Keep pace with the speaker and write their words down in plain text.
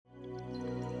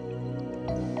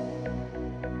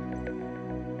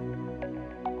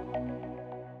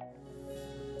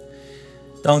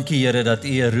Dankie Here dat U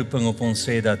 'n roeping op ons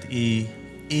het, dat U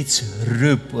iets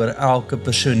roep oor elke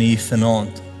persoon hier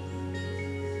vanaand.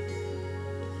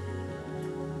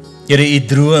 Here, U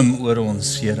droom oor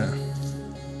ons, Here.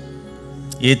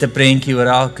 U het 'n prentjie oor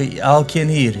elkeen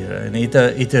hier, Here, en U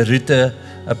het 'n roete,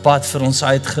 'n pad vir ons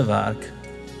uitgewerk.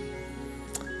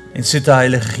 En so die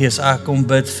Heilige Gees, ek kom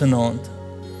bid vanaand,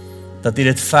 dat U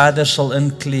dit verder sal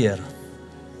inkleer.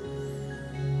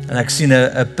 En ek sien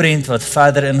 'n prent wat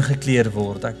verder ingekleer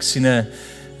word. Ek sien 'n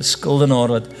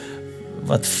skuldenaar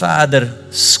wat verder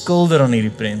skilder aan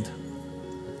hierdie prent.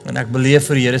 En ek beleef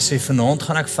vir die Here sê, vanaand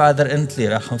gaan ek verder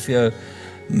inkleer. Ek gaan vir jou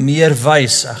meer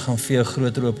wys. Ek gaan vir jou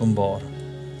groter openbaar.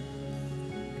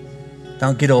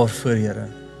 Dankie daarvoor, Here.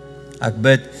 Ek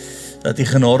bid dat U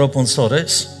genade op ons sal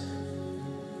rus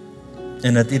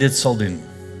en dat U dit sal doen.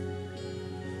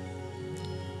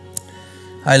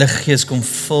 Heilige Gees, kom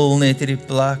vul net hierdie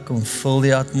plek, kom vul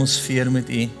die atmosfeer met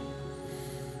U.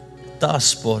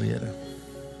 Tasbaar, Here.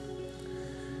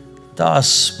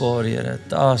 Tasbaar, Here,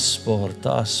 tasbaar,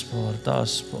 tasbaar,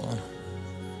 tasbaar.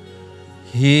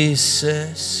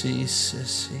 Jesus,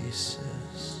 Jesus,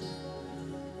 Jesus.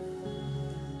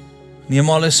 Neem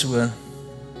alles oor.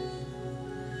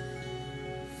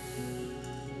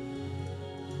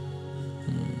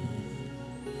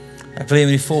 Ek wil jy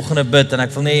met die volgende bid, en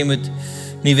ek wil nie jy moet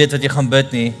nie weet wat jy gaan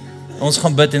bid nie. Ons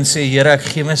gaan bid en sê, Here, ek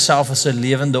gee myself as 'n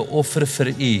lewende offer vir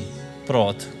U.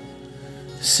 Praat.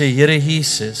 Sê, Here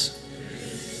Jesus,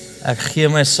 ek gee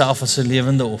myself as 'n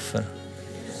lewende offer.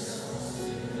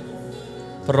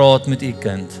 Praat met U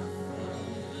kind.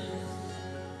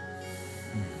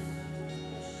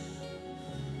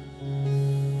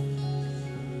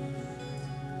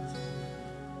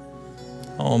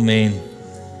 Amen.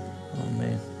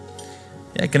 Amen.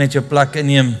 Jy kan net jou plek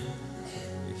inneem.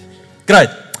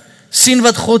 Great. Sien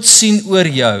wat God sien oor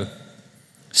jou.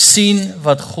 Sien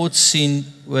wat God sien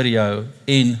oor jou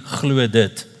en glo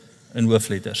dit in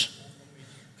hoofletters.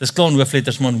 Dis klaar in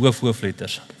hoofletters, maar in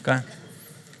hoofletters. Okay?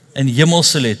 In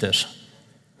hemelse letters.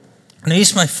 Nou hier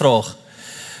is my vraag.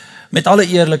 Met alle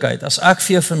eerlikheid, as ek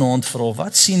vir jou vanaand vra,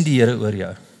 wat sien die Here oor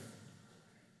jou?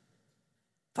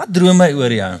 Wat droom hy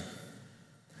oor jou?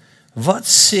 Wat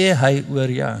sê hy oor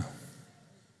jou?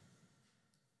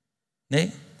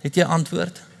 Nee, het jy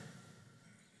antwoord?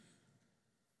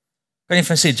 Kan jy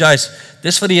van sê, Joyce,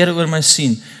 dis wat die Here oor my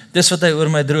sien, dis wat hy oor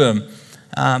my droom,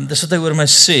 dis wat hy oor my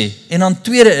sê, en dan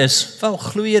tweede is, wel,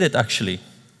 glo jy dit actually?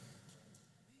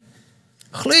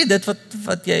 Glo jy dit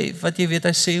wat jy weet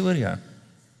hy sê oor jou?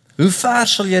 Hoe ver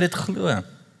sal jy dit glo?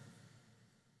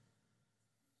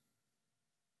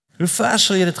 Hoe ver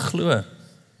sal jy dit glo?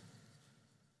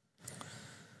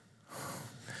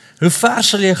 Hoe ver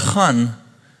sal jy gaan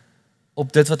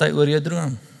op dit wat hy oor jou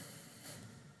droom?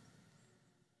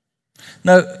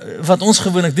 Nou, wat ons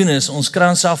gewoonlik doen is, ons kry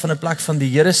onsself in 'n plek van die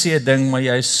Here sê 'n ding, maar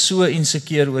jy is so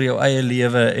insecure oor jou eie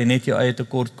lewe en net jou eie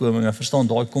tekortkominge, verstaan,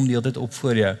 daai kom die hele tyd op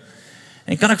voor jou.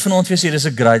 En kan ek vanaand vir jou sê, dis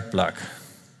 'n great plek.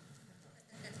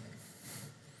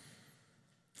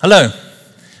 Hallo,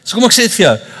 so kom ek sê dit vir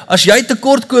jou, as jy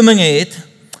tekortkominge het,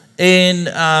 en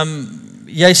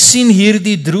jy sien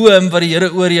hierdie droom wat die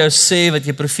Here oor jou sê, wat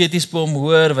jy profeties by hom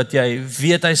hoor, wat jy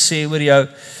weet hy sê oor jou,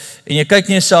 en jy kyk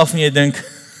na jouself en jy dink,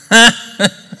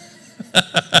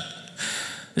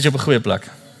 is jy op 'n goeie plek.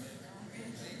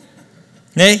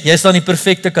 Nee, jy is dan die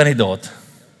perfekte kandidaat.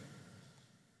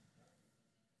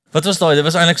 Wat was daai? Dit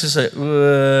was eintlik soos 'n, o,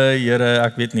 Here,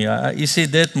 ek weet nie, jy sê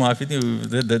dit, maar ek weet nie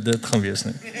hoe dit gaan wees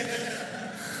nie.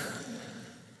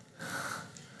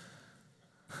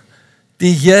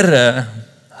 Die Here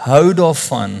hou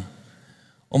daarvan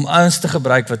om ouens te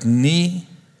gebruik wat nie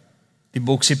die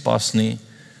boksie pas nie,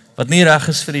 wat nie reg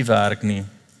is vir die werk nie.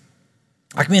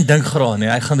 Ek meen, dink graag nie,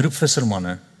 hy gaan roep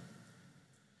vissermanne.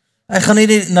 Hy gaan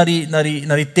nie na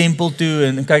die tempel toe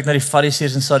en kyk na die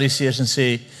fariseërs en sadduseërs en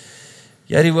sê,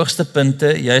 jy het die hoogste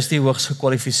punte, jy is die hoogst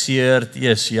gekwalifiseerd,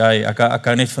 ek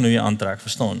hou net van hoe jy aantrek,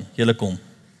 verstaan, julle kom.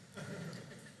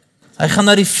 Hy gaan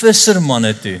na die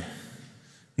vissermanne toe,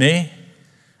 nee?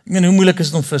 Ek meen, hoe moeilik is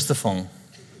dit om vis te vang?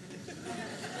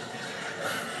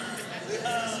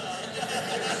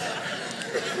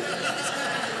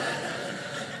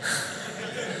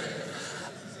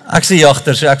 Ek sê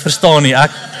jagter, so ek verstaan nie,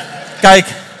 ek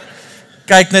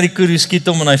kyk na die koerie, skiet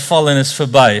hom en hy val en is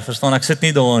verby, verstaan, ek sit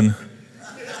nie daarin.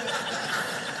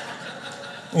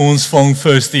 Ons vang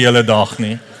vis die hele dag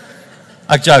nie.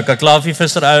 Ek joke, ek laaf die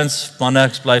visser ouens, manne,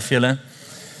 ek bly vir julle.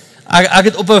 Ek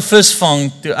het op 'n vis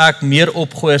vang, toe ek meer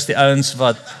opgooi as die ouens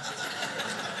wat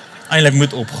eintlik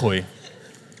moet opgooi.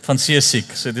 Van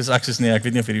seesiek, so dis ek sê nee, ek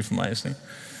weet nie of hierdie vir my is nie.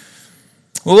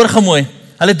 Hoor gaan mooi,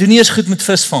 hulle doen nie eens goed met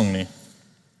visvang nie.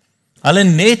 Hulle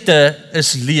nette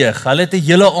is leeg. Hulle het 'n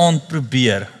hele aand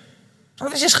probeer.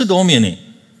 Hulle is goed daarmee nie.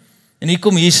 En hier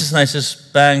kom Jesus en hy sê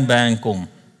bang bang kom.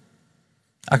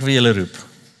 Ek wil julle roep.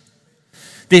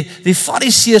 Die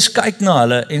Fariseërs kyk na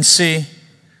hulle en sê,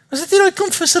 is dit nie daai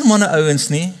klomp vissermanne ouens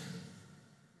nie?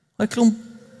 Daai klomp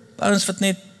ouens wat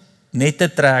net nette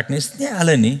trek nie, is dit nie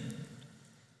hulle nie?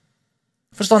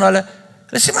 Verstaan hulle?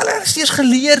 Hulle sê maar hulle is eers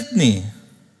geleerd nie.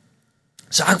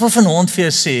 So ek wil vanaand vir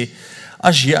jou sê,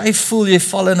 as jy voel jy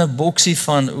val in 'n boksie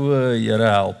van o,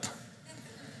 Here help,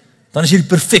 dan is jy die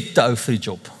perfekte ou vir die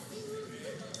job.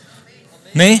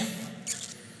 Nee?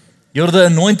 You're the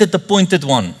anointed, appointed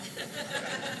one.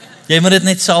 Jy moet dit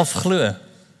net self glo.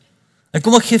 En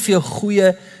kom ek gee vir jou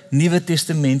goeie Nuwe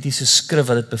Testamentiese skrif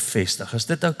wat dit bevestig. Is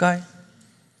dit okay?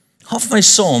 Haf my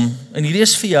saam en hierdie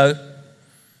is vir jou.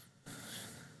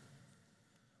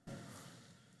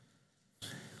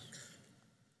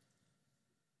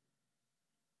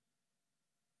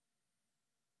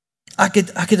 Ek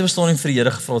het 'n verstaaning vir die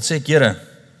Here gevra. Sê ek, Here,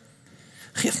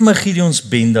 geef my Gideons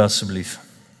bende asseblief.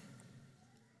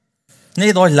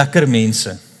 Nee, daai lekker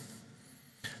mense.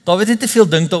 Daar weet nie te veel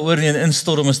dink daaroor nie en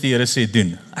instorm as die Here sê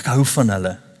doen. Ek hou van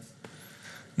hulle.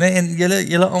 Nee, en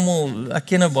julle almal, ek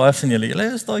ken nou baie van julle.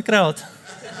 Julle is daai crowd.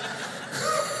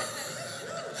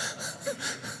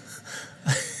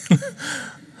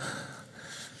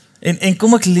 en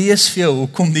kom ek lees vir jou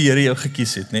hoekom die Here jou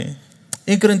gekies het, nê?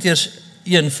 1 Korintiërs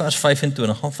 1 vers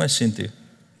 25, gaan vir my sien toe.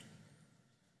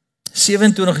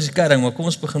 27 is die kering, maar kom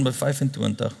ons begin by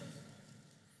 25.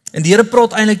 En die Here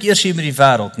praat eintlik eers hier met die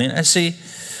wêreld, nee? Hy sê,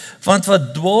 want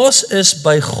wat dwaas is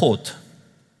by God,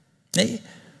 nee?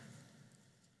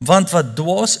 Want wat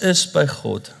dwaas is by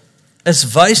God, is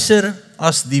wyser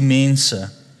as die mense.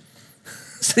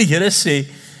 So die Here sê,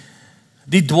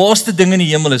 die dwaaste ding in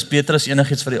die hemel is beter as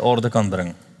enigiets wat die aarde kan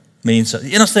bring. Mense,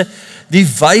 die enigste, die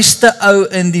wysste ou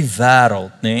in die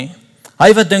wêreld, nee?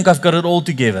 Hy wat dink I've got it all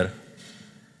together.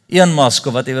 Elon Musk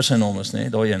of whatever sy naam is, nee,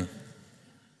 daai een.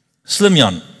 Slim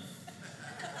Jan.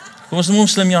 Kom ons noem hom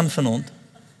Slim Jan vanaand.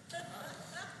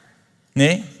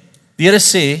 Nee? Die Here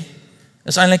sê,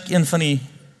 is eintlik een van die,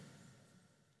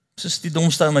 soos die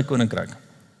domste in my koninkryk.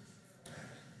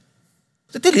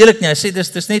 Dit is lelik nie, hy sê,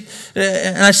 dis net,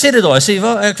 en hy sê dit daar, hy sê,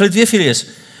 ek wil dit weer vir lees,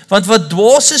 want wat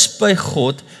dwaas is by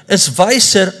God, is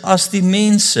wyser as die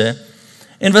mense,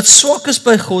 en wat swak is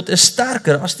by God, is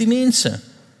sterker as die mense.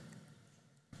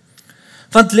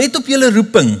 Want let op julle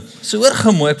roeping, so hoor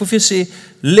gemooi, ek wil vir jou sê,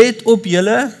 let op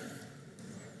julle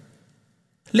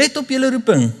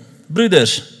roeping,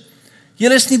 broeders,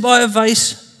 julle is nie baie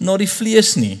wys na die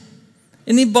vlees nie,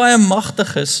 en nie baie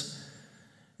magtig is,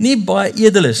 nie baie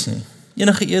edel is nie,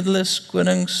 enige edel is,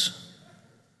 konings,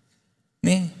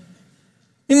 nee,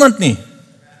 niemand nie,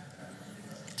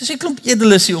 dis nie klomp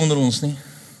edel is hier onder ons nie,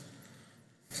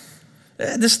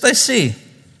 dis wat hy sê,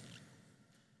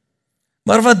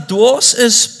 maar wat dwaas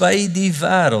is by die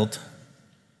wêreld,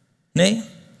 nee,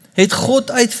 het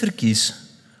God uitverkies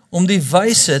om die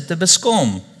wyse te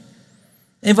beskaam.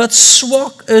 En wat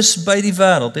swak is by die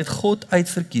wêreld, het God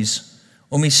uitverkies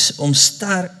om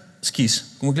sterk,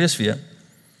 kom ek lees weer.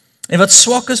 En wat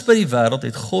swak is by die wêreld,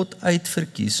 het God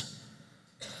uitverkies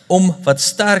om wat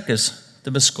sterk is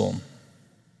te beskaam.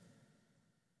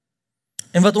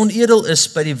 En wat onedel is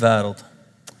by die wêreld,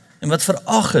 en wat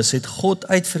verag is, het God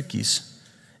uitverkies.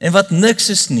 En wat niks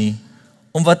is nie,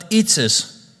 om wat iets is,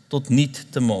 tot niet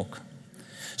te maak.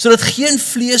 Sodat geen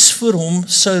vlees voor hom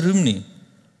sou roem nie.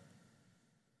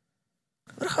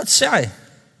 Wat gaan sê hy?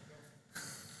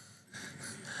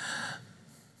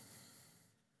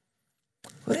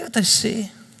 Hoor jy wat hy sê?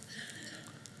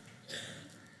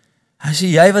 Hy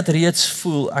sê, jy wat reeds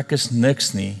voel, ek is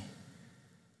niks nie,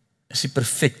 is die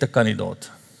perfekte kandidaat.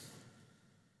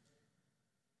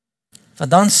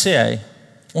 Want dan sê hy,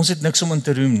 ons het niks om in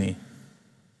te roem nie.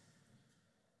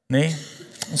 Nee,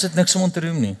 ons het niks om in te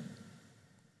roem nie.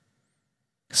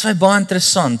 Dit is baie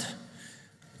interessant.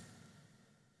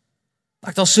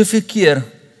 Ek het al soveel keer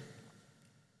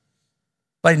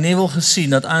by Neville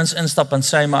gesien, dat ouens instap en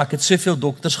sê, maar ek het soveel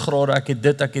doktersgrade, ek het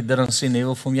dit, dan sê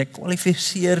Neville vir hom, jy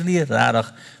kwalifiseer nie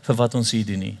regtig vir wat ons hier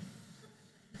doen nie.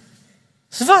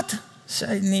 So wat? Sê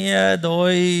hy, nee,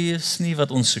 daai is nie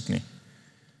wat ons soek nie.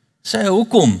 Sê hy,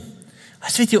 hoekom?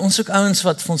 As weet jy, ons soek ouens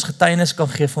wat vir ons getuienis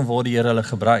kan gee van waar die Here hulle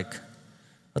gebruik.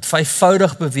 Wat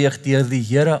vyfvoudig beweeg deur die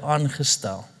Here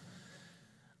aangestel.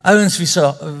 Ouens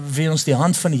wie ons die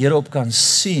hand van die Here op kan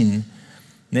sien,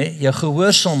 nee, jou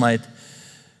gehoorsaamheid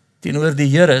teenoor die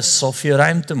Here sal vir jou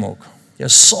ruimte maak. Jou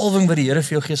salwing wat die Here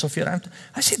vir jou gee sal vir jou ruimte.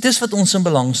 Hy sê dis wat ons in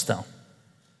belang stel.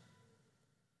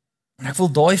 En ek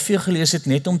wil daai vir jou gelees het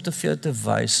net om te vir jou te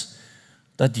wys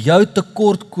dat jou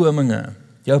tekortkominge,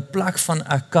 jou plek van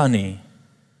ek kan nie,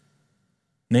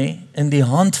 in die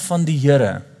hand van die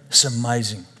Here, is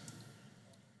amazing.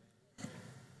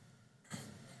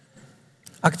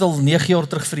 Ek het al 9 jaar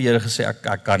terug vir die Here gesê,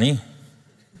 ek kan nie.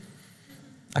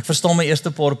 Ek verstaan my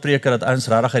eerste paar preke dat ouens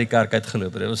regtig uit die kerk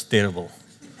uitgeloop het, dit was terrible.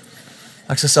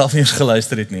 Ek sou self nie eens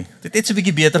geluister het nie. Dit het so 'n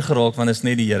bietjie beter geraak, want dit is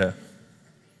net die Here.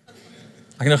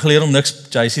 Ek het nou geleer om niks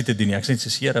JC te doen nie. Ek sê net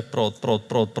soos Here, praat.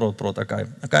 Okay,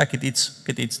 ek het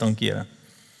iets, dankie Here.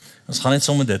 Ons gaan net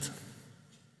saam met dit.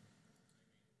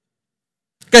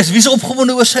 Guys, wie is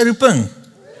opgewonde oor sy roeping?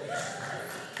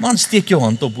 Man, steek jou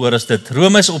hand op, hoor as dit.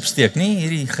 Romeis opsteek,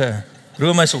 nie?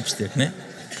 Romeis opsteek, nie?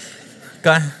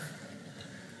 Okay.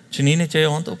 Janine, het jy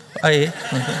jou hand op? Okay.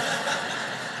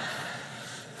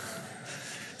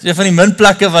 Dis een van die min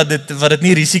plekke wat dit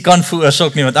nie risiko kan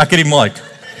veroorsaak nie, want ek het die mic.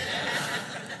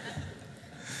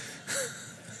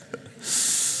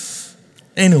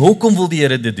 En hoekom wil die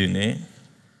Here dit doen, hè?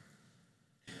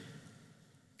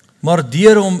 Maar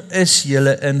deur hom is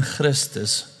julle in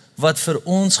Christus, wat vir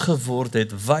ons geword het,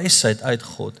 wysheid uit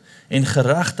God, en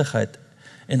geregtigheid,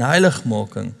 en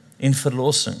heiligmaking, en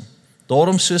verlossing.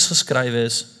 Daarom soos geskrywe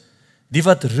is, die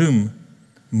wat roem,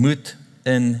 moet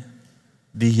in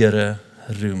die Here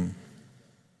roem.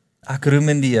 Ek roem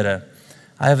in die Here.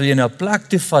 Hy wil jy nou 'n plek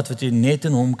toe vat, wat jy net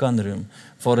in hom kan roem,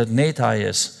 waar dit net hy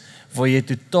is, waar jy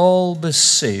totaal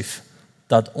besef,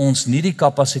 dat ons nie die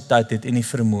kapasiteit het en die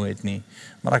vermoë het nie,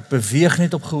 maar ek beweeg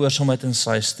net op gehoorsaamheid in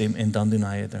sy stem en dan doen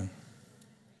hy 'n ding.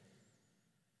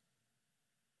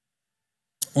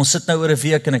 Ons sit nou oor 'n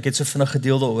week en ek het so vinnig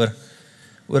gedeel daaroor.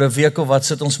 Oor 'n week of wat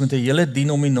sit ons met 'n hele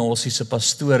denominasie se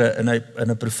pastore in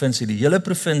 'n provinsie. Die hele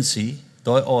provinsie,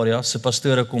 daai area se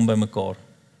pastore kom bymekaar.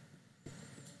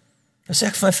 Dan sê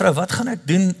ek vir my vrou, wat gaan ek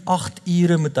doen 8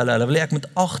 ure met hulle? Hulle wil hê ek moet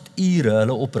 8 ure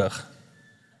hulle oprig.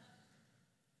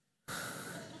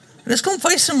 En dis kom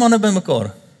wyse manne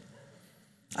bymekaar.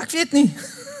 Ek weet nie.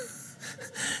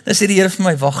 Dan sê die Here vir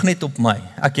my, wag net op my.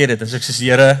 Ek weet dit, as ek sê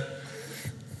Here,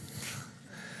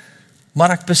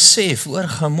 maar ek besef, hoor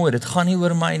gaan mooi, dit gaan nie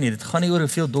oor my nie, dit gaan nie oor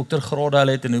hoeveel doktergrade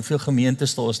hulle het en hoeveel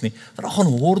gemeentes daar is nie, want daar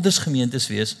gaan hordes gemeentes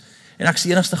wees, en ek is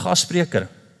die enigste gasspreker.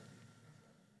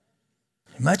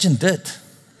 Imagine dit.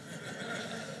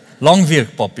 Lang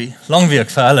week, papi, lang week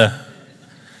vir hulle.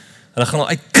 Hulle gaan al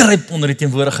uitkruip onder die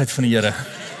teenwoordigheid van die Here.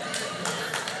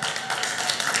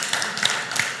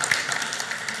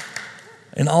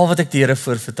 En al wat ek die Here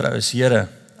voor vertrou is, Here,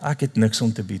 ek het niks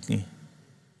om te bied nie.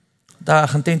 Daar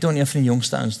gaan Tento een van die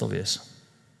jongste ouens daar wees.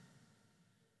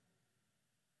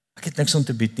 Ek het niks om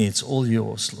te bied nie, it's all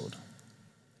yours, Lord.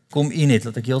 Kom U net,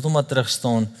 laat ek heeltemal terug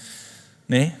staan.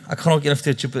 Nee, ek gaan ook eendag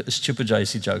stupid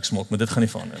JC jokes maak, maar dit gaan nie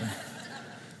verander nie.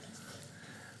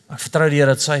 Ek vertrou die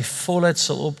Here dat sy volheid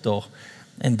sal opdaag,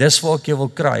 en dis waar ek jou wil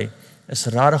kry, is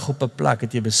rarig op 'n plek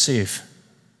dat jy besef,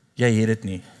 jy het dit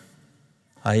nie.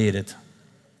 Hy het dit.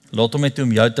 Laat hom net toe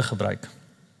om jou te gebruik.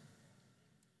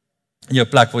 In jou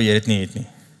plek waar jy dit nie het nie.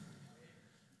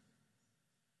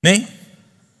 Nee?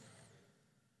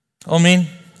 Amen.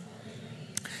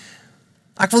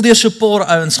 Ek wil deur so 'n paar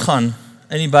ouens gaan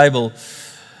in die Bybel,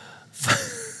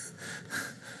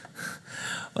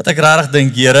 wat ek regtig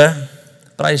dink, Here,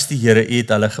 prys die Here, U het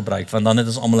hulle gebruik, want dan het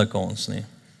ons almal 'n kans, nie?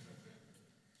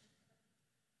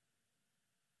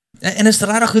 En is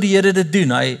regtig hoe die Here dit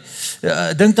doen. Hy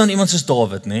dink aan iemand soos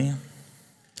Dawid, nê?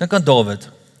 Dink aan Dawid.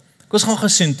 Kom ons gaan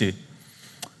gesien toe.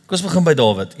 Kom ons begin by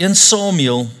Dawid. 1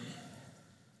 Samuel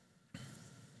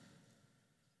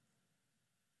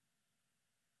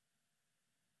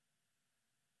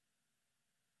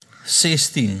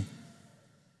 16.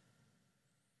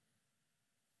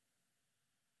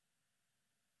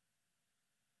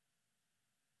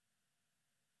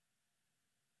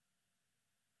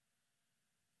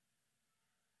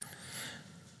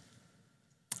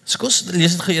 So kom ons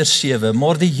lees dit eers 7,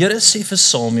 maar die Here sê vir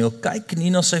Samuel, kyk nie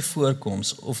na sy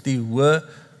voorkoms of die hoë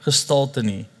gestalte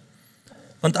nie,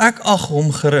 want ek ag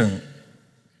hom gering,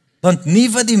 want nie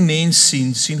wat die mens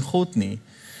sien, sien God nie,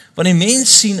 want die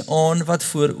mens sien aan wat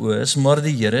voor oë is, maar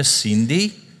die Here sien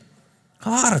die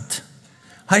hart.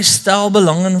 Hy stel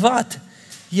belang in wat?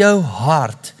 Jou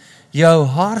hart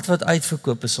wat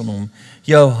uitverkoop is aan hom,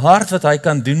 jou hart wat hy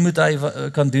kan doen met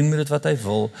dit wat hy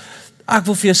wil. Ek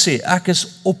wil vir jou sê, ek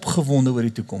is opgewonde oor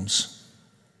die toekoms.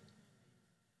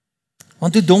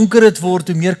 Want hoe donker dit word,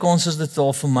 hoe meer kans is dit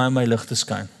daar vir my om my lig te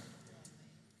skyn.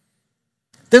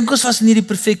 Dink ons was in hierdie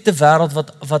perfekte wêreld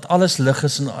wat alles lig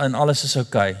is en alles is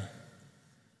okay.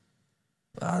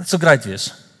 Dit sou great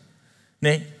wees.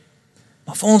 Nee.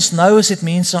 Maar vir ons nou is dit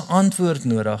mense antwoord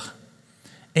nodig.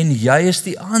 En jy is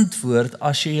die antwoord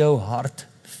as jy jou hart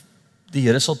die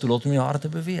Here sal toelaat om jou hart te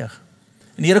beweeg.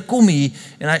 En die Here kom hier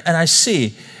en hy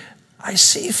sê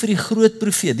vir die groot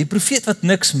profeet, die profeet wat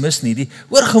niks mis nie,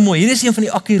 hoor gemooi, hier is een van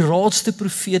die akkuraatste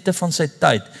profete van sy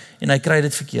tyd, en hy kry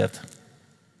dit verkeerd.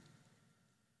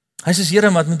 Hy sê, Here,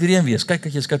 maar het moet hierdie wees, kyk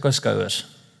hy skouers,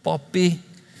 papi,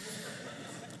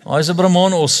 hy is 'n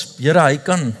Brahmanos, Here, hy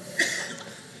kan,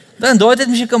 dan daai het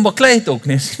mens kan baklei het ook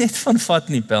nie, is net van vat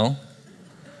nie, pel.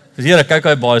 Dus Here, kyk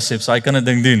hy biceps, hy kan 'n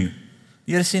ding doen.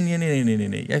 Die Here sê,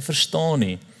 nee, jy verstaan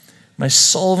nie, my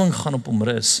salwing gaan op hom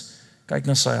rus, kyk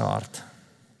na sy hart.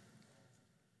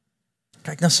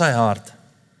 Kyk na sy hart.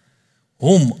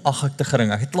 Hom ag ek te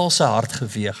gering, ek het klaar sy hart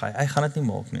geweeg, hy gaan dit nie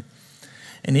maak nie.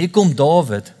 En hier kom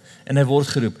Dawid, en hy word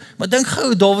geroep. Maar dink gou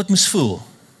hoe Dawid moes voel.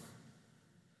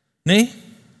 Nee?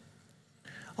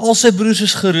 Al sy broers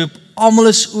is geroep, almal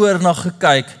is oor na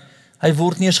gekyk, hy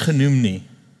word nie eens genoem nie.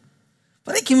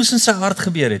 Wat ek moes in sy hart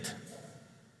gebeur het?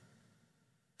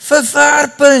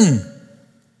 Verwerping.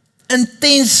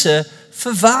 Intense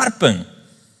verwerping.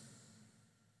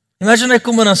 Imagine hy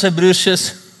kom en dan sy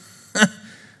broersjes,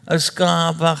 ou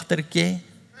skaapwagtertjie.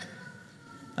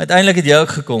 Uiteindelik het jy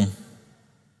ook gekom.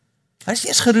 Hy is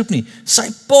nie eens geroep nie. Sy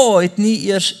pa het nie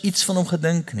eers iets van hom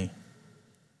gedink nie.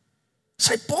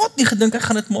 Sy pa het nie gedink hy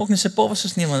gaan dit maak nie. Sy pa was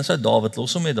soos nee man, dis ou Dawid,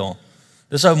 los hom net daar.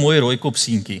 Dis ou mooi rooi kop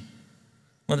seentjie.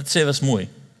 Want dit sê was mooi.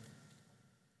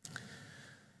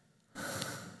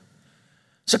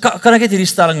 So kan ek net hierdie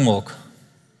stelling maak.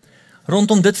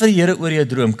 Rondom dit wat die Here oor jou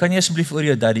droom, kan jy asseblief oor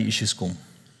jou daddy issues kom?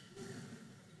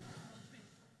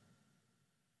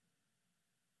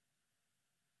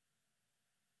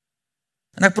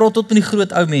 En ek praat tot met die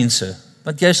groot ou mense,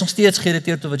 want jy is nog steeds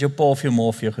geïrriteerd oor wat jou pa of jou ma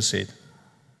vir jou gesê het.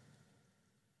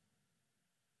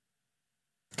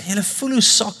 Kan jy voel hoe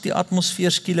sak die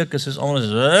atmosfeer skielik is, soos almal is,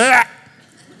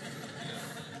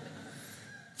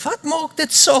 wat maak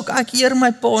dit sak? Ek eer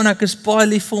my pa en ek is baie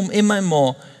lief vir hom en my ma,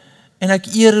 en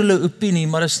ek eer hulle opinie,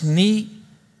 maar is nie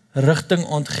rigting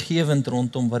ontgewend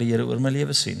rondom wat die Here oor my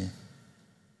lewe sê nie.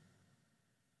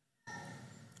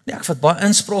 Nee, ek vat baie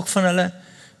inspraak van hulle,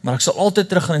 maar ek sal altyd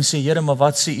terug gaan en sê, Here, maar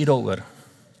wat sê U daaroor?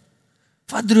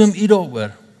 Wat droom U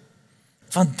daaroor?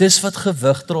 Want dis wat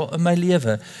gewig dra in my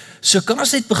lewe. So kan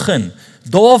ons net begin.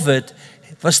 Dawid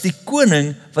was die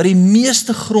koning wat die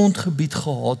meeste grondgebied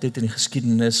gehad het in die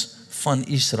geskiedenis van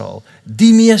Israel.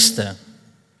 Die meeste.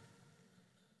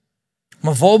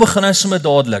 Maar waar begin hy sommer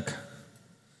dadelik?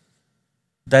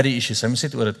 Daddy issues, hy moet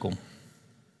net oor dit kom.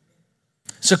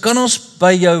 So kan ons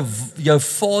by jou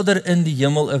Vader in die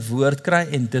hemel 'n woord kry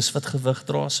en dis wat gewig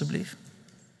dra asseblief.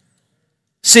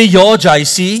 Sê ja,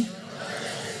 JC.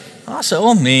 So,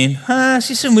 oh man, is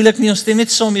nie so moeilik nie, ons stem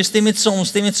net saam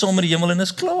met die hemel en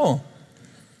is klaar.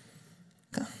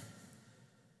 Okay.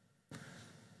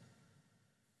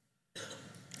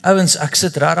 Ouens, ek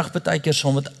sit regtig baie keer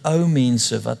saam met ou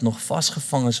mense wat nog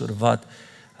vasgevang is oor wat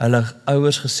hulle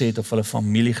ouers gesê het of hulle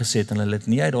familie gesê het en hulle het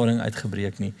nie uit daardie ding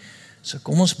uitgebreek nie. So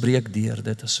kom ons breek deur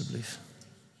dit asseblief.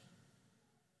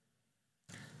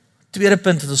 Tweede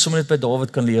punt wat ons sommer net by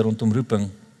Dawid kan leer rondom roeping.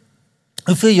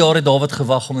 Hoeveel jaar het Dawid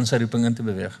gewag om in sy roeping in te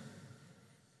beweeg?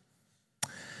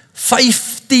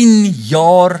 15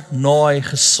 jaar na hy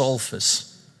gesalf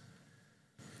is.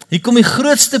 Hier kom die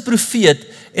grootste profeet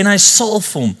en hy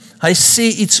salf hom. Hy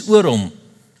sê iets oor hom,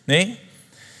 né?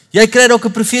 Jy kry dalk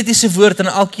 'n profetiese woord en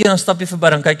elke keer dan stap jy verby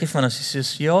dan kyk jy van as jy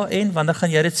sê ja en wanneer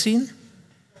gaan jy dit sien?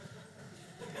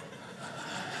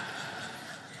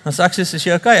 Dan sê ek sê is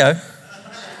jy okay ou?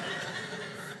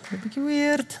 'n Bietjie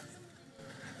weird.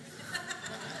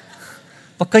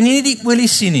 Maar kan jy nie die olie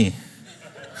sien nie?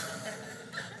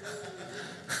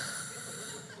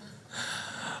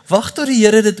 Wag tot die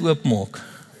Here dit oopmaak.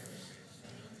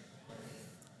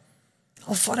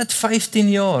 Al vat dit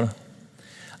 15 jaar.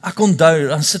 Ek onthou,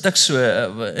 dan sit ek so,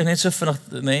 en net so vinnig,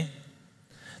 nee.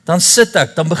 Dan sit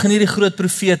ek, dan begin hierdie groot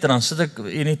profete, dan sit ek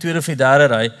in die tweede of die derde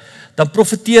ry, dan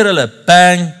profeteer hulle,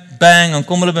 bang, bang, dan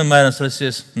kom hulle by my, dan sê hulle sê,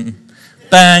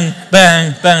 bang,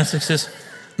 bang, bang, sê ek sê,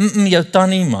 jou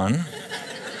tannie man,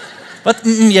 wat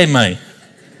jy my?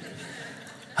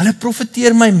 Hulle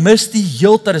profeteer my mis die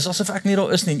heeltyd, dis asof ek nie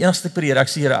daar is nie, enigste per Here, ek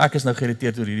sê Here, ek is nou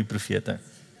geïrriteerd oor hierdie profete.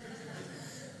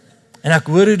 En ek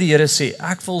hoor hoe die Here sê,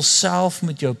 ek wil self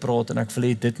met jou praat en ek wil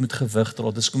hê dit moet gewig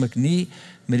dra. Dus kom ek nie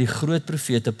met die groot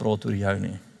profete praat oor jou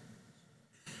nie.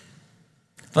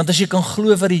 Want as jy kan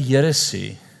glo wat die Here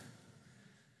sê,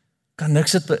 kan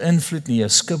niks dit beïnvloed nie, jou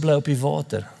skip bly op die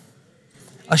water.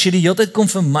 As jy die hele tyd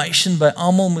confirmation by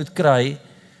almal moet kry,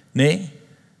 nê?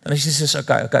 Dan as jy sê,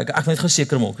 okay, ek moet gou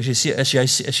seker maak, as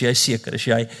jy seker,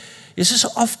 jy is so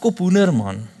 'n afkop hoender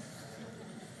man.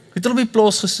 Ek het al op die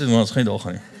plaas gesit, maar ons gaan nie daar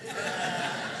gaan nie.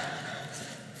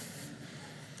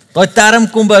 Daai term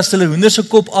kom by as hulle hoender se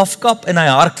kop afkap en hy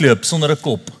hardloop sonder 'n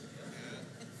kop.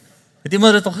 Het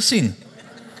iemand dit al gesien?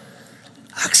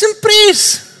 Ek's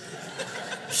impressed.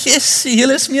 Yes,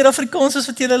 julle is meer Afrikaans as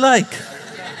wat julle lyk.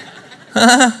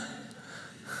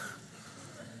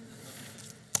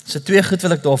 So 2 goed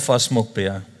wil ek daar vasmaak by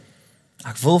jou.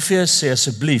 Ek wil vir jou sê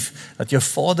asseblief dat jou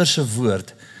Vader se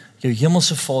woord, jou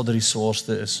hemelse Vader die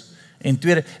swaarste is. En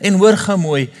tweede, en hoor gou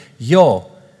mooi, ja,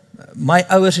 my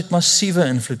ouers het massiewe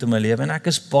invloed in my lewe en ek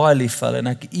is baie lief vir hulle en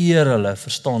ek eer hulle,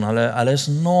 verstaan, hulle is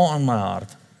na aan my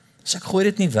hart. So ek gooi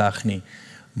dit nie weg nie.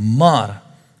 Maar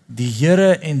die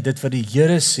Here en dit wat die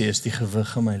Here sê is die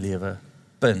gewig in my lewe.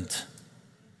 Punt.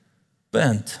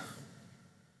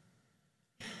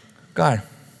 Okay.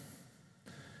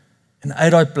 En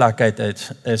uit daai plek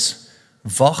uit is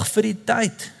wag vir die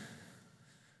tyd.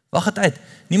 Wag dit uit.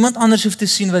 Niemand anders hoef te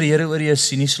sien wat die Here oor jou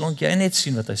sien nie, solank jy net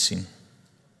sien wat hy sien.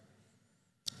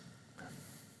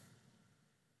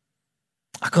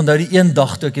 Ek onthou die een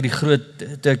dag toe ek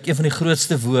een van die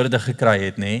grootste woorde gekry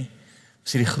het, nê?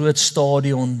 Was die groot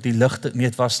stadion, die ligte, nee,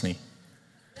 dit was nie.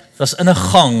 Dit was in 'n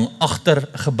gang agter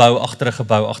 'n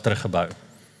gebou.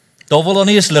 Daar wil daar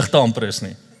nie eens ligte amper is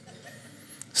nie.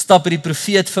 Stap die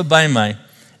profeet verby my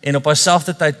en op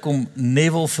dieselfde tyd kom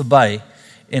Neville verby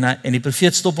en die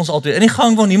profeet stop ons altyd in die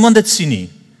gang waar niemand dit sien nie.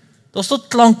 Daar staan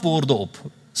klankborde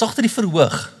op. Sagter die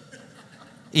verhoog.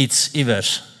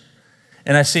 Iewers.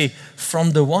 En hy sê,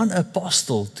 from the one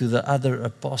apostle to the other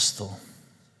apostle.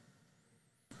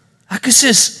 Ek is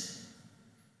yes,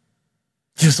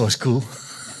 dat is cool.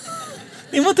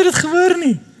 Niemand het dit gehoor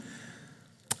nie.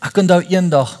 Ek onthou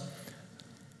eendag,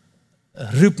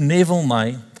 roep Neville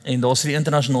my, en daar is die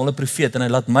internasionale profeet, en hy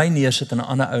laat my neersit en 'n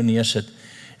ander ou neersit.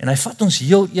 En hy vat ons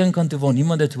heel een kant toe waar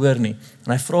niemand dit hoor nie.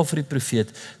 En hy vra vir die profeet,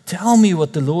 tell me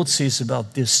what the Lord says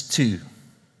about this too.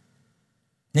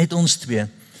 Net ons twee.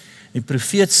 Die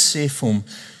profeet sê vir hom,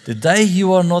 the day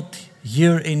you are not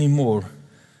here anymore,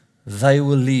 they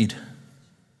will lead.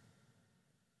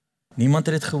 Niemand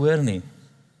het dit gehoor nie.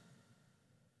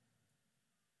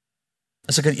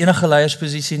 Is ek in enige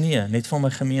leiersposisie? Nee, net van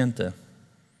my gemeente.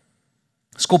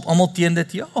 Skop almal teen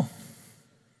dit? Ja.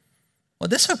 Maar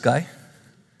dis okay.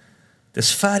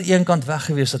 Dis ver een kant weg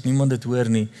gewees dat niemand dit hoor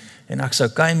nie, en ek sou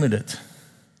okay met dit.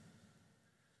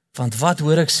 Want wat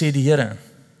hoor ek sê die Here?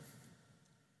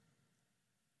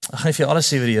 Ek gaan vir alles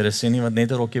sê wat die Here sê nie, want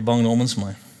net 'n rokkie bang namens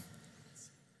my.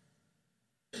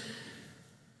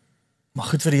 Maar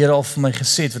goed vir die Here al vir my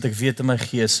gesê het, wat ek weet in my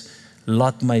gees,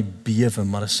 laat my bewe,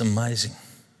 maar it's amazing.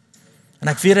 En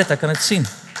ek weet dit, ek kan dit sien.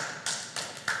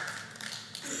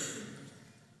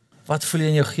 Wat voel jy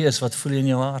in jou gees, wat voel jy in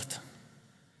jou hart?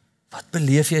 Wat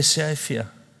beleef jy, sê hy vir jou?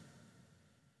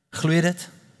 Glo jy dit?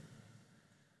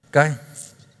 Okay.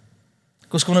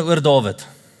 Kom ons kom nou oor Dawid.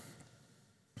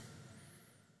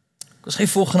 Kom ons gaan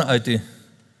volgende uit toe.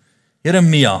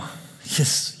 Jeremia.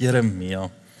 Yes, Jeremia.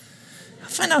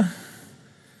 Fyn nou.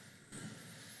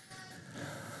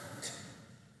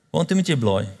 Want moet jy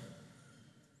blaai?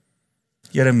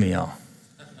 Jeremia.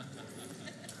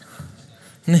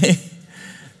 Nee.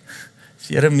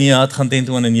 Jeremia het gaan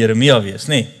tentoon in Jeremia wees,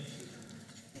 nee.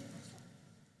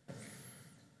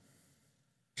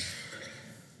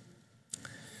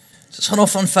 Dit gaan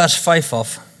nog van vers 5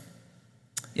 af.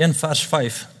 1 vers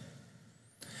 5.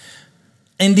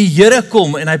 En die Here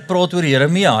kom en hy praat oor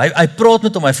Jeremia. Hy praat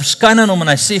met hom, hy verskyn aan hom en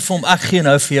hy sê vir hom, ek gee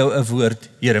nou vir jou 'n woord,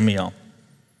 Jeremia.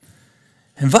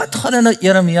 En wat gaan in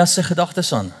Jeremia se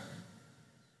gedagtes aan?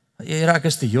 Here, ek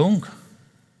is te jonk.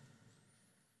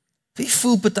 Wie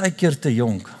voel baie keer te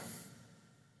jonk?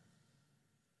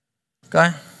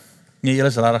 Okay? Nee, julle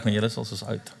is rarig, nee, julle is al soos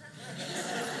oud.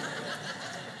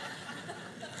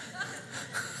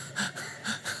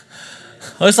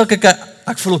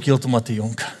 Ek voel ook heeltemal te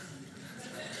jonk.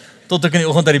 Tot ek in die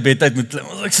oggend uit die bed uit moet klim,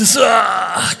 as ek so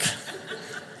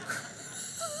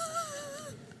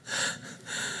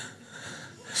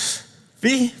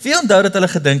Wie onthou dat hulle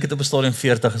gedink het op 'n stadium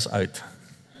 40 is oud?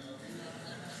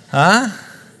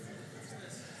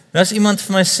 Nou as iemand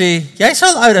vir my sê, jy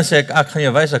sal oud, dan sê ek gaan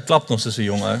jou wys, ek klap nog soos 'n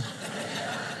jong ou.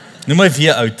 Noem my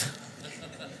weer oud.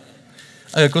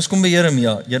 Okay, kom ons kom by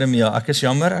Jeremia. Jeremia, ek is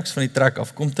jammer, ek is van die trek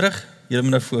af. Kom terug, jy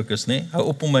moet nou fokus, né? Hou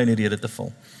op om my in die rede te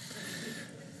val.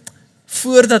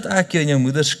 Voordat ek jou in jou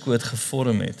moeder se skoot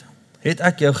gevorm het, het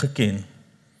ek jou geken.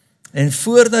 En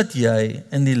voordat jy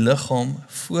in die liggaam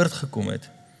voortgekom het,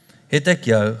 het ek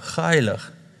jou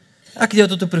geheilig. Ek het jou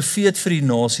tot 'n profeet vir die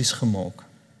nasies gemaak.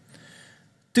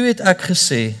 Toe het ek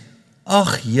gesê,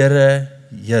 ag Here,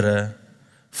 Here,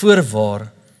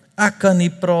 voorwaar, ek kan nie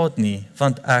praat nie,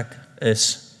 want ek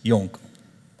is jonk.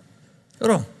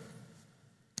 Hoor,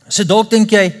 So dalk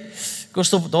dink jy,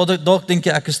 dalk dink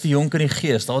jy ek is te jonk in die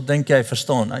gees, dalk dink jy,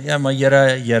 verstaan, ja, maar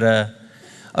Here,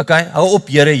 okay, hou op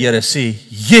Here, sê,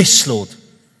 yes Lord,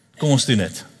 kom ons doen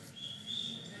dit.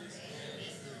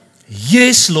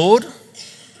 Yes Lord,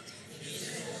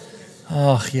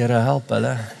 ag Here, help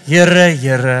hulle,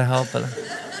 Here, help hulle.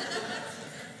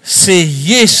 Sê,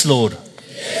 yes Lord,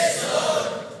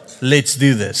 let's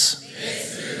do this.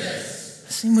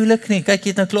 Dis nie moeilik nie, kyk jy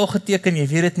het nou klaar geteken, jy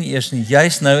weet dit nie eers nie, jy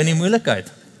is nou in die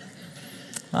moeilikheid.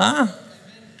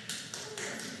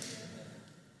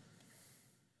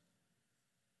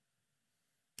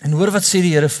 En hoor wat sê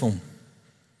die Here vir hom.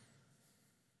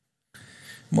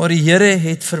 Maar die Here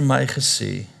het vir my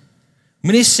gesê,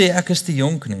 moenie sê ek is te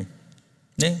jonk nie,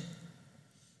 nee.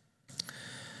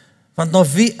 Want na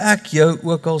wie ek jou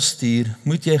ook al stuur,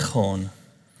 moet jy gaan.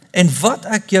 En wat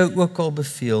ek jou ook al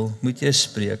beveel, moet jy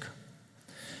spreek.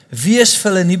 Wees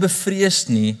vir hulle nie bevrees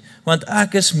nie, want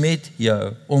ek is met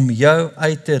jou, om jou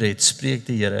uit te red, spreek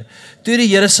die Here. Toe die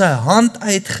Here sy hand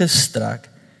uitgestrek,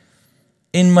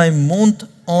 en my mond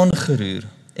aangeroer,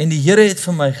 en die Here het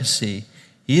vir my gesê,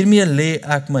 hiermee lê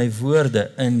ek my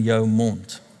woorde in jou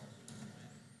mond.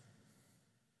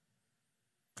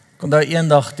 Kom daar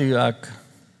eendag toe ek,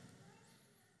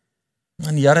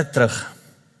 in jare terug,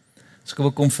 as ek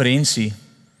op 'n konferensie,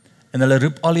 en hulle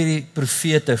roep al hierdie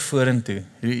profete vorentoe,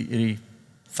 hierdie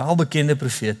welbekende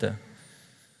profete.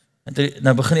 En toe,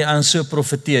 nou begin die ouens so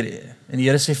profeteer, en die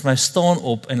Here sê vir my, staan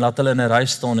op, en laat hulle in 'n ry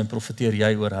staan, en profeteer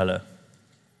jy oor hulle.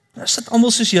 Nou sit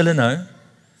almal soos julle nou,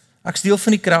 ek is deel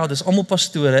van die crowd, dis almal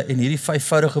pastore, en hierdie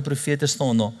 5voudige profete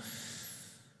staan daar,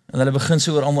 en hulle begin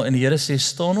so oor almal, en die Here sê,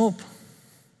 staan op.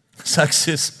 So ek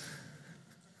sê,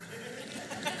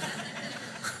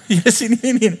 jy sê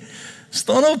nie,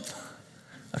 staan op.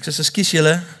 Ek sê, ekskuus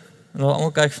julle, en hulle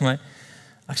almal kyk vir my.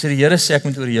 Ek sê, die Here sê ek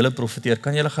moet oor julle profeteer,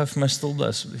 kan julle gou vir my stil bly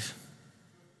asseblief?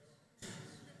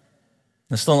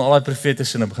 Dan staan al die profete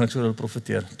en dan begin ek so oor hulle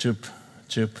profeteer. Tjoep,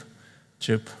 tjoep,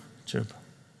 tjoep, tjoep.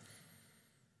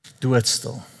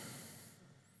 Doodstil.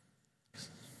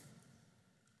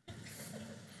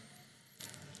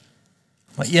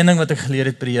 Maar een ding wat ek geleer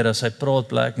het by die Here, as hy praat,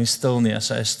 bly ek nie stil nie. As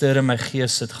hy 'n stir in my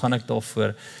gees sit, gaan ek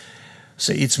daarvoor. As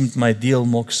hy iets met my deel,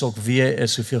 maak sok wie jy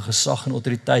is, hoeveel gesag en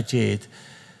autoriteit jy het,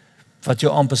 wat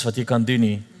jou amp is, wat jy kan doen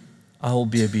nie, I will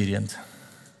be obedient.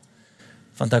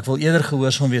 Want ek wil eerder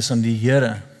gehoorsaam wees aan die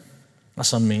Here,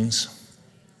 as aan mens.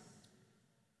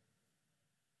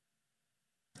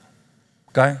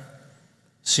 Okay?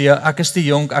 So ja, ek is te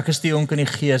jonk in die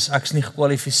gees, ek is nie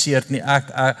gekwalifiseerd nie,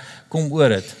 ek kom oor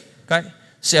dit. Okay?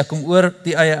 Sê ek kom oor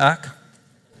die eie ek.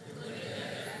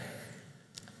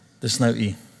 Dis nou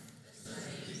u.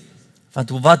 Want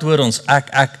wat hoor ons?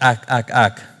 Ek.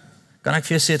 Kan ek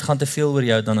vir jou sê, het gaan te veel oor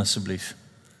jou dan asseblief.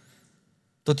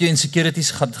 Tot jou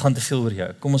insecurities gaan te veel oor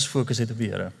jou. Kom ons fokus net op die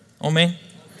Here. Amen.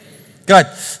 Great.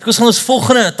 Ek gaan ons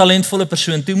volgende talentvolle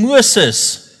persoon toe,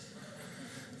 Moses.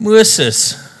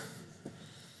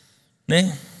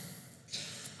 Nee?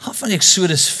 Gaan van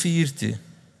Eksodus 4 toe.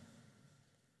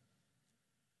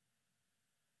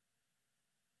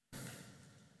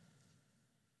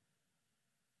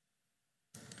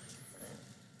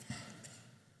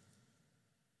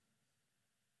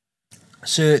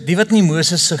 So, die wat nie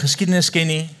Moses se geskiedenis ken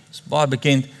nie, is baie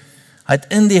bekend, hy het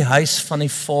in die huis van die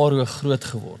farao groot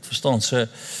geword, verstaan? So,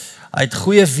 hy het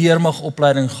goeie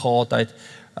weermagopleiding gehad, hy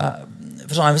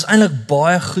was eintlik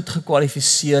baie goed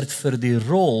gekwalifiseerd vir die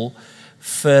rol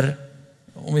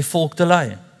om die volk te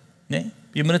lei, nee?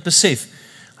 Jy moet dit besef,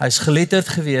 hy is geletterd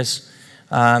gewees,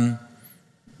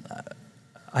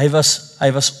 hy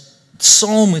was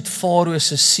saam met Farao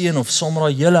se seun of saam met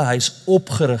daai hele huis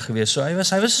opgerig gewees. So hy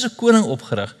was as 'n koning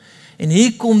opgerig. En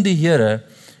hier kom die Here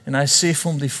en hy sê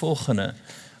vir hom die volgende.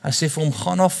 Hy sê vir hom,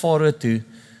 gaan na Farao toe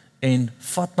en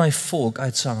vat my volk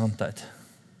uit sy hand uit.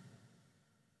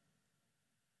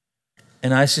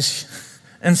 En hy sê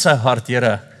in sy hart,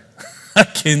 Here,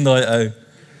 ek ken daai ou.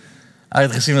 Hy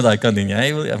het gesien wat hy kan doen.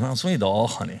 Ons wil nie daar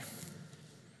gaan nie.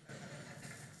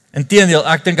 Inteendeel,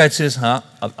 ek dink hy het soos, hy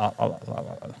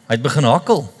het begin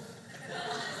hakkel.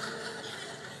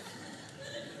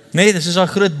 Nee, dis is 'n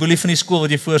groot boelie van die skool wat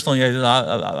jy voorstaan,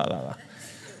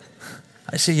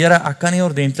 hy sê, Here, ek kan nie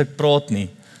ordentlik praat nie.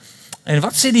 En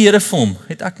wat sê die Here vir hom?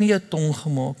 Het ek nie jou tong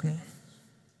gemaak nie?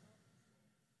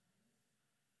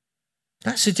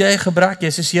 Ja, sit jy gebrek, jy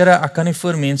sê, Here, ek kan nie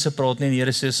voor mense praat nie, en die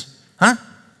Here sê,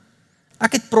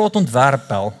 ek het praat ontwerp,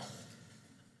 wel.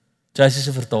 Jy sê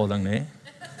se vertaling, nee?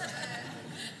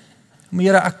 Maar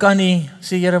Here, ek kan nie,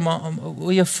 sê Here, maar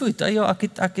oor jou voet, ja,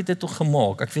 ek het dit toch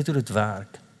gemaak, ek weet hoe dit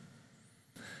werk.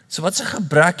 So wat se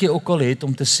gebrek jy ook al het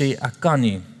om te sê, ek kan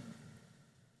nie,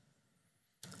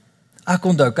 Ek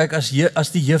onthou, kyk,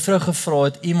 as die juffrou gevra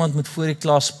het, iemand moet voor die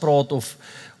klas praat of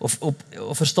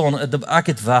verstaan,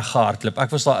 ek het weggehardloop.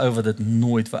 Ek was daai ou wat dit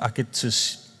nooit, ek het soos,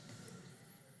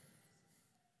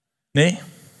 nee,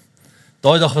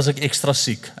 daai dag was ek ekstra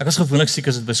siek. Ek was gewoonlik siek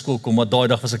as dit by skool kom, maar daai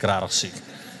dag was ek regtig siek.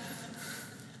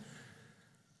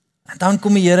 En dan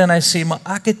kom die Here en hy sê, maar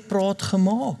ek het praat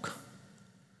gemaak.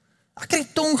 Ek het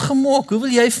die tong gemaak. Hoe wil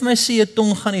jy vir my sê, 'n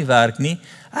tong gaan nie werk nie?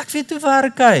 Ek weet hoe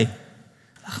werk hy.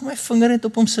 Ek gaan my vinger net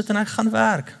op hom sit en hy gaan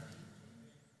werk.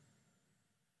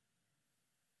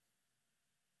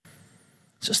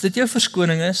 So as dit jou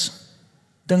verskoning is,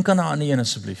 dink aan 'n ander een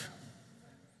asseblief.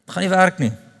 Dit gaan nie werk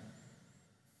nie.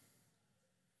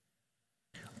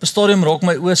 Op 'n stadium raak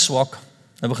my oë swak,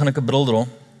 nou begin ek 'n bril dra.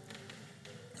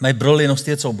 My bril lê nog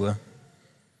steeds op bo.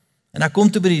 En ek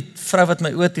kom toe by die vrou wat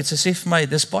my oë toets, sy sê vir my,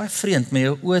 dis baie vreemd, maar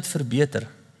jou oë het verbeter.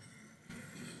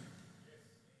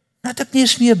 Nou het ek nie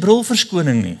eens meer 'n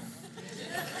brilverskoning nie.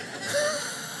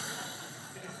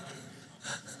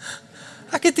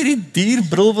 Ek het hierdie duur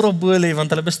bril wat op bo lê, want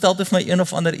hulle bestel toe vir my een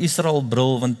of ander Israel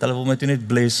bril, want hulle wil my toe net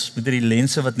bless met hierdie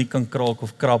lense wat nie kan kraak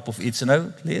of krap of iets, en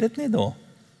nou lê dit net daar.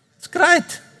 It's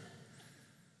great.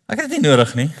 Ek het dit nie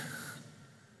nodig nie.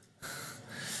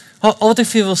 Al wat ek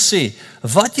vir jou wil sê,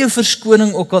 wat jou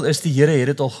verskoning ook al is, die Here het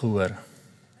dit al gehoor.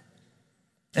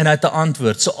 En hy het 'n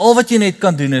antwoord. So al wat jy net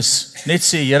kan doen is, net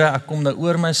sê, Here, ek kom nou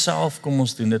oor myself, kom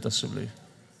ons doen dit asseblief.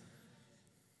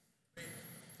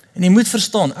 En jy moet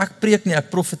verstaan, ek preek nie, ek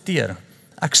profeteer.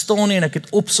 Ek staan nie en ek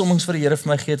het opsommings vir die Here vir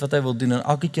my gegee wat hy wil doen, en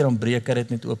elke keer dan breek hy dit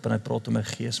net oop en hy praat in my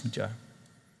gees met jou.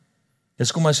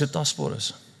 Dis kom hy so tasbaar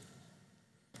is.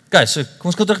 Okay, so kom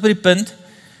ons kom terug by die punt.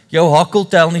 Jou hakkel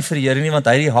tel nie vir die Here nie, want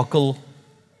hy het die hakkel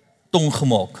tong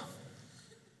gemaak.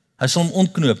 Hy sal hom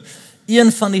ontknoop.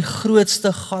 Een van die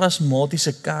grootste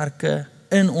charismatiese kerke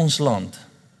in ons land,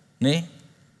 nê?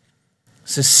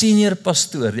 Sy senior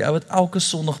pastoor, die ou wat elke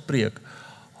Sondag preek,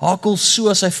 hakkel so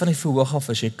as hy van die verhoog af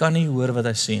is, jy kan nie hoor wat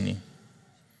hy sê nie.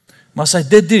 Maar as hy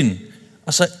dit doen,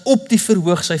 as hy op die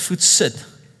verhoog sy voet sit,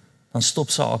 dan stop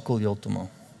sy hakkel heeltemal.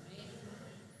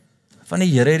 Van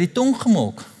die Here het die tong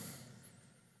gemaak.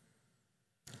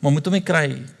 Maar moet hom nie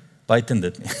kry buiten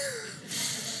dit nie.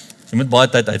 Jy moet baie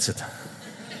tyd uitsit.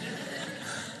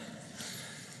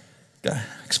 Okay,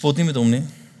 ek spot nie met hom nie.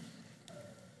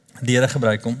 Die Here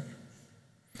gebruik hom.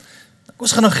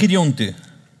 Ons gaan na Gideon toe.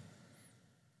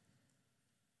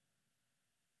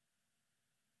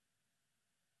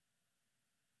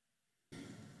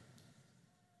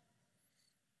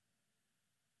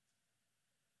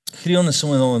 Gideon is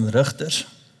sommer nou in Rigters.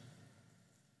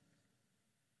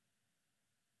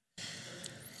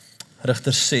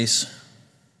 Rigters 6.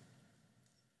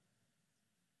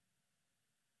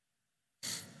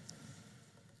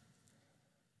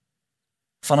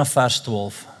 Vanaf vers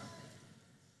 12.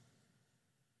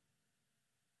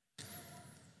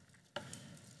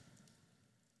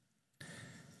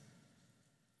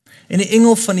 En die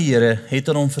engel van die Here het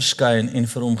aan hom verskyn en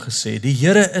vir hom gesê, die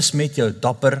Here is met jou,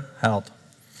 dapper held.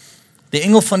 Die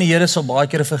engel van die Here sal baie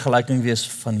keer 'n vergelyking wees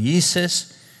van Jesus,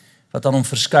 wat aan hom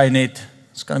verskyn het.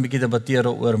 Ons kan 'n bietjie debatteer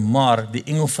oor, maar die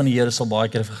engel van die Here sal baie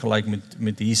keer vergelyk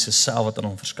met Jesus self wat aan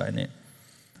hom verskyn het.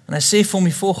 En hy sê vir hom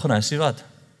die volgende, hy sê wat?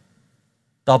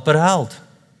 Dapper held.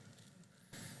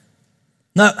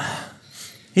 Nou,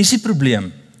 hier is die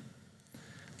probleem.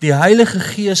 Die Heilige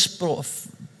Gees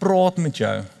praat met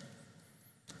jou.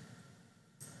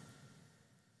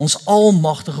 Ons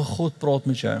almagtige God praat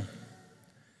met jou.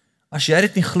 As jy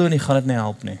dit nie glo nie, gaan dit nie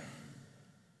help nie.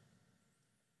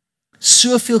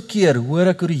 Soveel keer hoor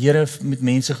ek hoe die Here met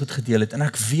mense goed gedeel het, en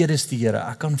ek weet dis die Here,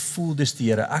 ek kan voel dis die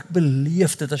Here, ek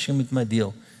beleef dit as jy met my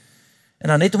deel. En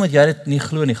dan net omdat jy dit nie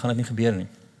glo nie, gaan dit nie gebeur nie.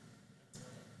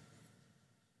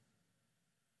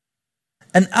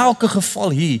 In elke geval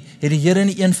hier, het die Here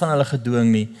nie een van hulle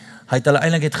gedwing nie, hy het hulle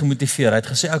eintlik net gemotiveer, hy het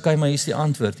gesê, okay, maar hier is die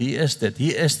antwoord, hier is dit,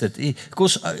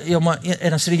 ja, maar, en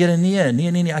dan sê die Here,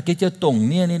 nee, ek het jou tong,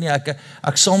 nee,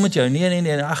 ek sal met jou, nee,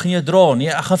 ek gaan jou dra, nee,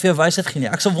 ek gaan vir jou wysheid gee, nee,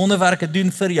 ek sal wonderwerke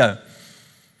doen vir jou.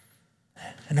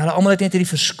 En hulle almal het net hierdie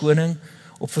verskoning,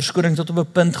 op verskoning tot op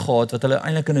 'n punt gehad, wat hulle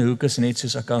eintlik in 'n hoek is, net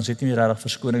soos ek, ons het nie meer regtig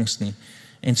verskonings nie.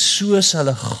 En soos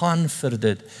hulle gaan vir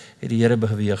dit, het die Here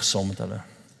beweeg saam met hulle.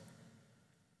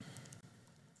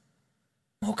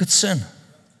 Maak dit sin?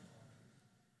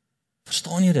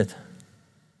 Verstaan jy dit?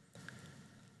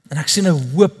 En ek sien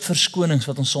 'n hoop verskonings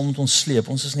wat ons saam met ons sleep.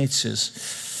 Ons is net soos,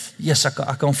 yes, ek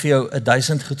kan vir jou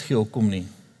 1000 goed gee, kom nie.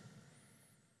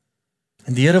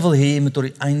 En die Here wil hê jy moet tot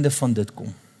die einde van dit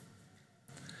kom.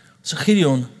 So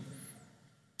Gideon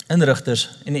in Rigters,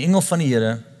 en die engel van die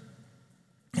Here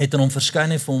het aan hom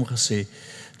verskyn en vir hom gesê,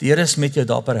 die Here is met jou,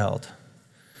 dapper held.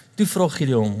 Toe vra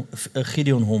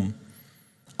Gideon hom,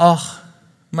 ag,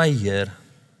 my Heer,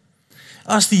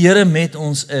 as die Here met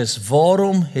ons is,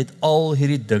 waarom het al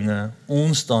hierdie dinge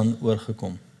ons dan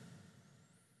oorgekom?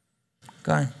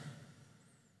 Okay.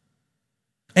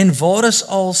 En waar is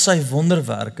al sy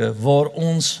wonderwerke, waar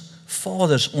ons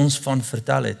vaders ons van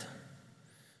vertel het?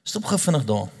 Stop gevinnig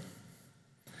daar.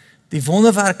 Die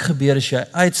wonderwerk gebeur as jy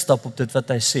uitstap op dit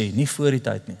wat hy sê, nie voor die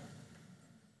tyd nie.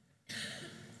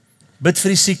 Bid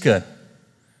vir die sieke.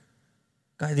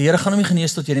 Kyk, die Here gaan hom nie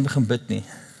genees tot jy nie begin bid nie.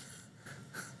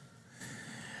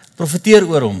 Profeteer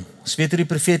oor hom. Ons weet hoe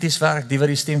die profeties werk, die wat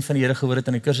die stem van die Here gehoor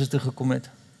het en die kursus toe gekom het.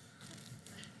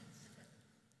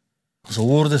 Ons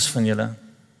hordes van julle.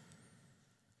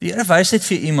 Die Here wys dit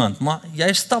vir iemand, maar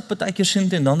jy stap baie keer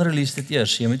soontoe en dan release dit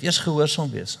eers. Jy moet eers gehoorsaam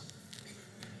wees.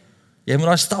 Jy moet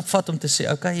daai stap vat om te sê,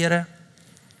 okay Here,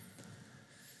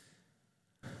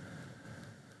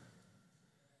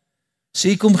 so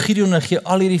hier kom Gideon en gee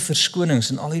al hierdie verskonings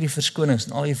en al hierdie verskonings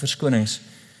en al hierdie verskonings.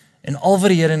 En al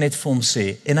wat die Here net vir hom sê,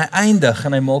 en hy eindig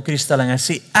en hy maak hierdie stelling, hy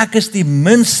sê, ek is die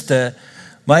minste,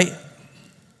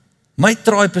 my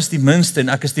tribe is die minste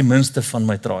en ek is die minste van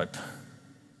my tribe.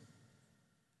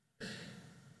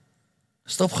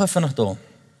 Stop gou vinnig daar.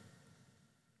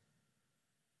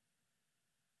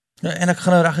 Nou, en ek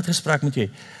gaan nou reg het gesprek met jy.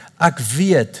 Ek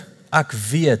weet,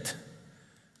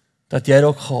 dat jy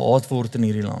ook gehaat word in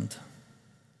hierdie land.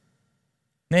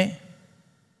 Nee?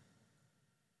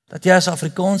 Dat jy as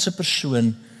Afrikaanse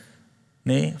persoon,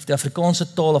 nee, of die Afrikaanse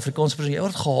taal, Afrikaanse persoon, jy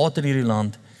word gehaat in hierdie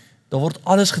land, daar word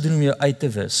alles gedoen om jou uit te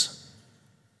wis.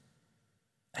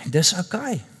 En dis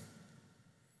okay.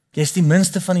 Jy is die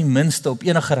minste van die minste op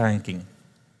enige ranking.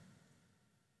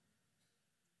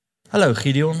 Hallo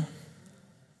Gideon.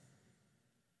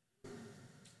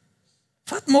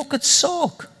 Wat maak dit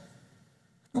saak?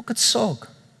 Maak dit saak.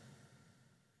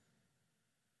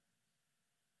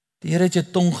 Die Here het jou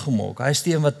tong gemaak. Hy is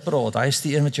die een wat praat. Hy is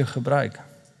die een wat jou gebruik.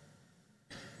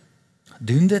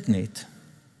 Doen dit net.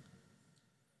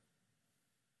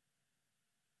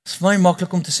 Het is vir my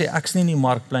maklik om te sê, ek is nie in die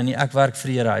markplein nie, ek werk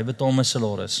vir die Here, hy betaal my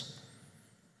salaris.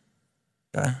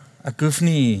 Ja, ek hoef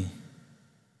nie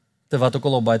te wat ook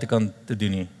al op buitekant te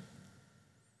doen nie.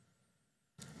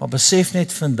 Maar besef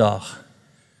net vandag,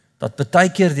 dat baie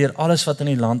keer deur alles wat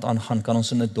in die land aangaan, kan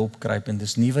ons in 'n dop kruip, en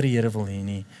dis nie wat die Here wil hê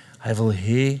nie. Hy wil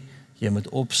hê, jy moet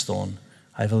opstaan.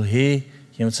 Hy wil hê,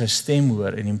 jy moet sy stem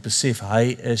hoor, en jy moet besef,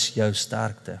 hy is jou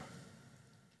sterkte.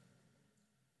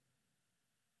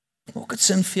 Maak dit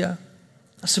sin vir jou?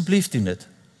 Asseblief doen dit.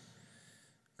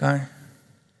 Okay?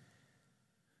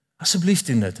 Asseblief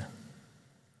doen dit.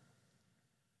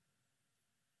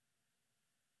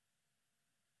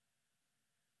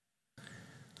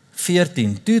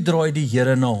 Toe draai die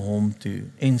Here na hom toe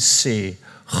en sê,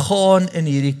 gaan in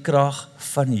hierdie krag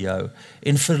van jou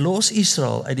en verlos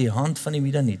Israel uit die hand van die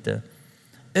Midianiete.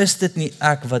 Is dit nie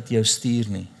ek wat jou stuur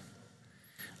nie?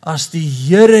 As die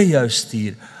Here jou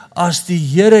stuur, as die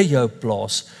Here jou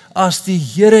plaas, as die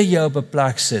Here jou op 'n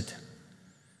plek sit,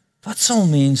 wat sal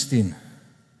mens doen?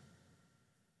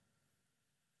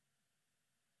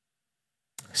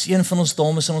 Is een van ons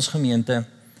dames in ons gemeente,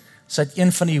 sy het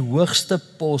een van die hoogste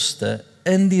poste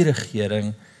in die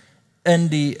regering, in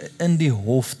die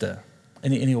hofte,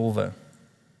 in die howe.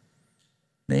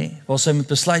 Nee, waar sy moet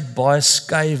besluit baie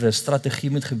skuwe strategie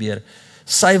moet gebeur.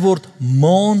 Sy word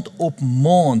maand op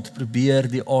maand probeer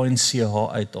die ANC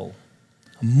haar uithaal.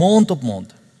 Maand op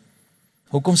maand.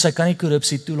 Hoekom? Sy kan nie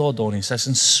korrupsie toelaat daar nie. Sy is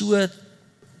in so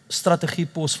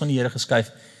strategiepos van die Here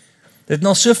geskuif. Dit het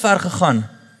nou so ver gegaan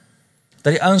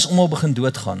dat die ouens almal begin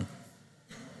doodgaan.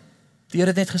 Die Here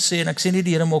het net gesê, en ek sê nie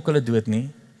die Here maak hulle dood nie.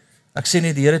 Ek sê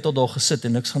nie die Here het tot daar gesit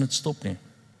en niks gaan dit stop nie.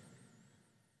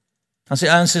 Dan sê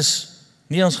ouens is,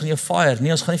 nee, ons gaan jou fire,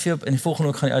 nee, ons gaan nie vir jou, in die volgende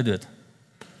ook gaan jy uitdood.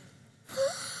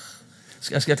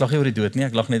 Ek lag nie oor die dood nie,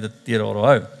 ek lag net dat jy daar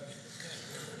hou.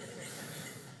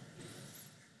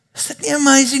 Is dit nie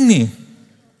amazing nie?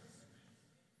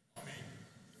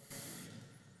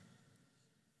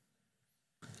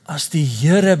 As die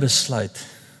Here besluit,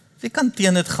 wie kan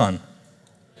teen dit gaan?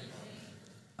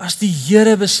 As die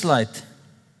Here besluit,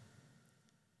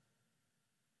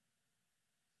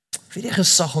 wie het die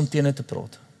gesag om teen dit te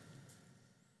praat?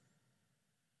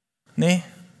 Nee?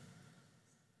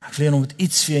 Ek wil hom met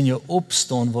iets vir in jou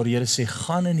opstaan, waar die Here sê,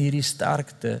 gaan in hierdie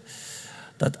sterkte,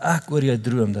 dat ek oor jou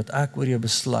droom, dat ek oor jou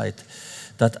besluit,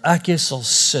 dat ek jou sal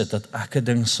sit, dat ek 'n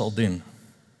ding sal doen.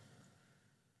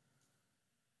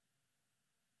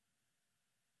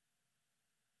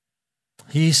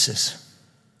 Jesus.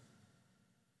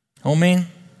 Amen.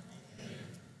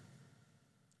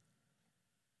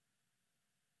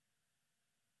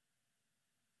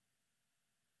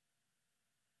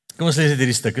 Kom ons lees dit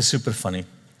hierdie stuk, is super funny.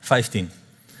 15.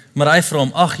 Maar hy vra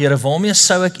hom, ag Here, waarmee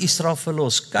sou ek Israel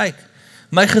verlos? Kyk,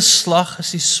 my geslag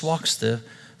is die swakste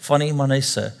van die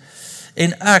Manasse,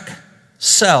 en ek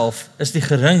self is die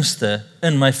geringste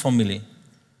in my familie.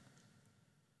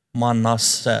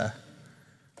 Manasse.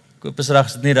 Ek hoop is reg,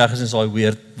 as dit nie reg is, is daai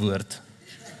weird woord.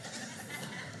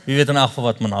 Wie weet in elk geval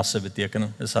wat Manasse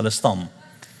beteken, is hulle stam.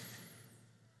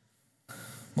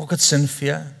 Maak dit sin vir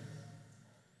jou?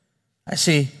 Hy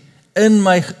sê, in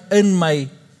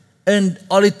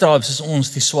al die tribes is ons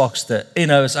die swakste, en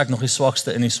nou is ek nog die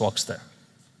swakste in die swakste.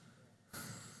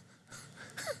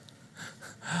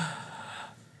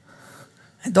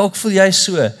 En dalk voel jy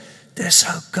so, dis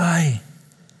okay.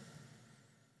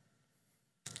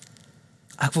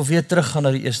 Ek wil weer teruggaan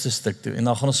na die eerste stuk toe, en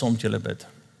dan gaan ons saam met julle bid.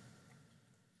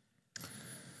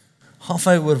 Gaan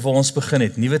vir oor waar ons begin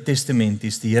het, Nuwe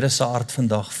Testamenties, die Here se hart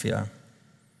vandag vir jou.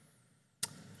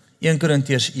 1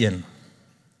 Korintiërs 1,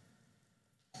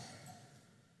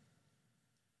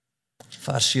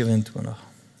 vers 27.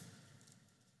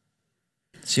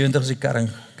 70 is die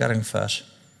kernvers.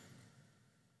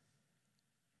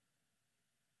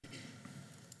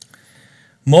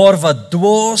 Maar wat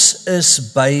dwaas is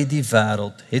by die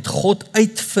wêreld, het God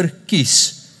uitverkies,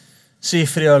 sê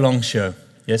vir jou langs jou.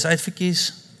 Jy is uitverkies.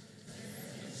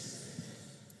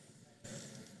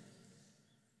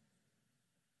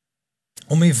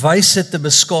 Om die wyse te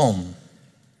beskaam.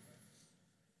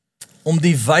 Om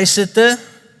die wyse te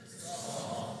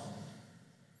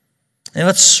En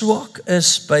wat swak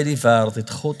is by die wêreld,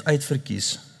 het God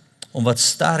uitverkies om wat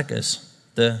sterk is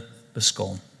te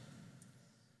beskaam.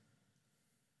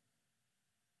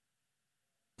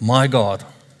 My God.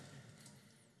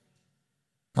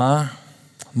 Maar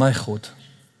my God.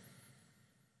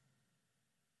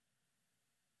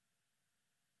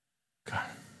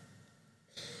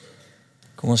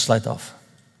 Kom ons sluit af.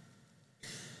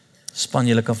 Span,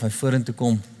 julle kan van vorentoe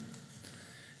kom.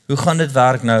 Hoe gaan dit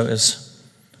werk nou is,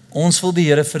 ons wil die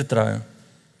Here vertrou.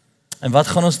 En wat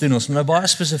gaan ons doen? Ons moet nou baie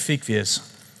spesifiek wees.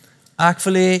 Ek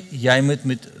wil hê, jy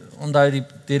moet onthou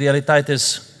die realiteit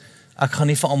is, ek gaan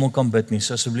nie vir almal kan bid nie,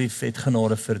 so asseblief het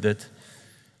genade vir dit.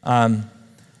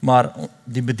 Maar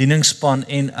die bedieningsspan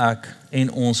en ek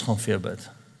en ons gaan vir jou bid.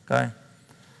 Okay?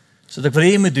 So wat ek wil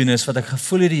hê jy moet doen is, wat ek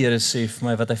gevoel het die Here sê vir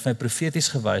my, wat hy vir my profeties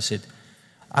gewys het,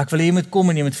 ek wil hê jy moet kom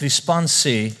en jy moet vir die span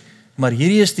sê, maar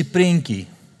hierdie is die prentjie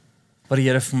wat die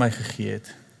Here vir my gegee het.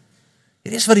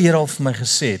 Hierdie is wat die Here al vir my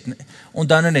gesê het.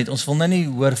 Onthou nou net, ons wil nou nie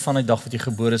hoor van die dag wat jy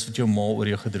gebore is, wat jou ma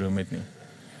oor jou gedroom het nie.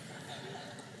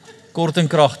 Kort en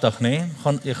kragtig, nee.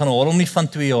 Jy gaan haal hom nie van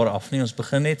 2 jaar af nie. Ons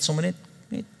begin net sommer net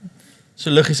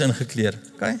so liggies ingekleer.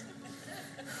 Okay?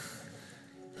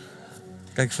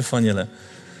 Kyk vir van julle.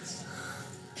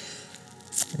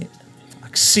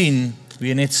 Ek sien hoe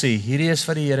jy net sê, hierdie is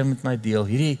wat die Here met my deel.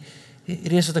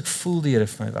 Hierdie is wat ek voel die Here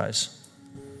vir my wys.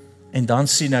 En dan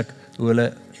sien ek hoe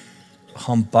hulle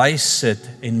gaan bysit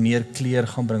en meer kleur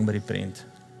gaan bring by die prent.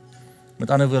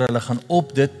 Met ander woorde, hulle gaan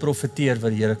op dit profeteer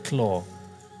wat die Here klaar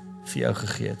vir jou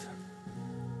gegee het.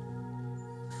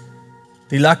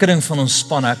 Die lekker ding van ons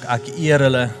span, ek eer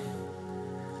hulle.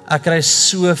 Ek kry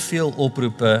soveel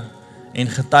oproepe en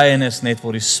getuienis net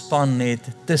waar die span net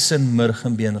tussen murg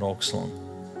en been raakslaan.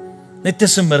 Net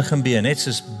tussen murg en been, net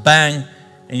soos bang,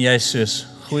 en jy soos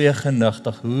goeie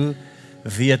genigtig. Hoe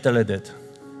weet hulle dit?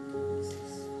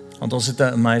 Want ons het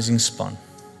 'n amazing span.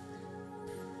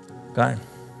 Okay.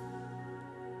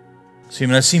 So jy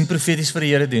moet nou sien profeties wat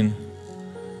die Here doen.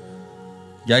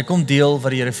 Jy kom deel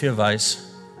wat die Here vir jou wys,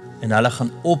 en hulle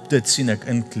gaan op dit sien ek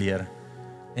inkleer,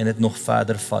 en dit nog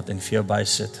verder vat en vir jou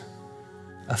bysit.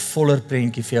 'n Voller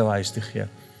prentjie vir jou huis te gee.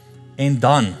 En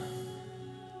dan,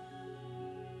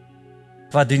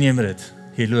 wat doen jy met dit?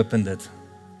 Jy loop in dit.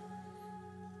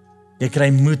 Jy kry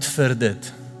moed vir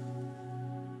dit.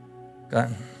 Okay.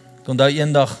 Ek onthou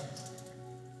eendag,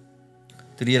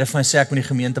 toe die Here vir my sê, ek moet die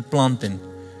gemeente plant, en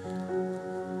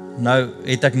nou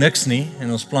het ek niks nie,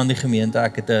 en ons plant die gemeente,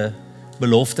 ek het 'n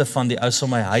belofte van die ou sal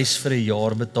my huis vir 'n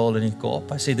jaar betaal in die Kaap.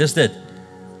 Hy sê, dis dit,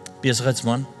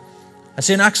 besigheidsman. Hy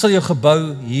sê, en ek sal jou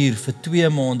gebou hier vir 2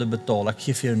 maande betaal, ek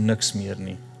gee vir jou niks meer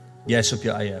nie. Jy is op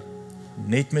jou eie.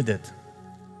 Net met dit.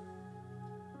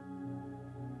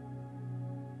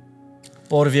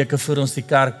 Paar weke voor ons die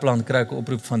kerk plant, kry ek 'n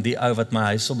oproep van die ou wat my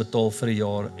huis sal betaal vir 'n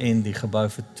jaar en die gebou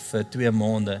vir 2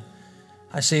 maande.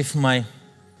 Hy sê vir my,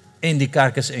 en die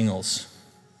kerk is Engels.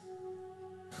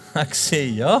 Ek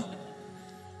sê, ja.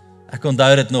 Ek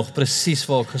onthou dit nog presies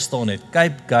waar ek gestaan het.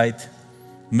 Cape Gate,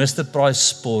 Mr. Price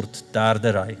Sport,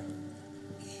 3de ry.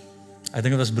 Ek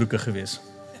dink dit was broeke gewees.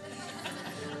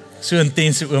 So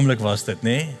intense oomblik was dit,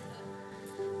 nê?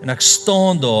 En ek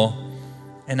staan daar,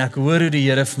 en ek hoor hoe die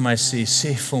Here vir my sê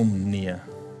vir hom nee.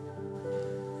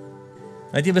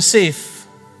 Het jy besef,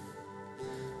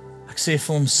 ek sê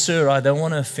vir hom, sir, I don't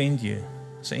want to offend you.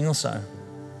 Dis Engels ou.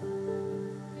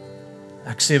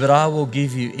 Ek sê, but I will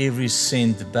give you every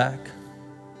cent back.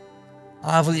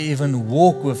 I will even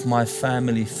walk with my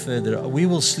family further. We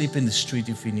will sleep in the street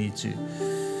if we need to.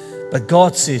 But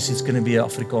God says it's going to be an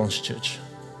Afrikaans church.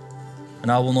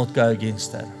 And I will not go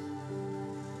against that.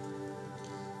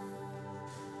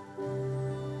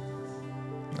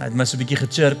 Hy het my so 'n bietjie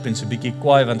gechirp en so 'n bietjie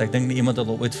kwaai, want ek dink nie iemand het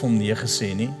al ooit vir hom nee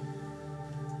gesê nie.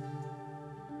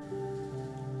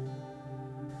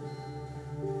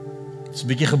 So 'n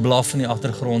bietjie geblaf in die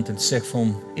agtergrond en sê ek vir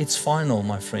hom, it's final,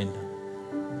 my friend.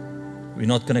 We're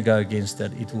not going to go against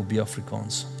that. It will be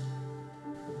Afrikaans.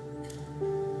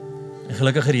 En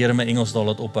gelukkig het die Here my Engels daar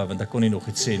laat ophou, want ek kon nie nog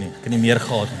iets sê nie. Ek het nie meer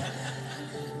gehad nie.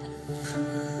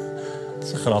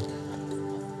 Dis 'n grap.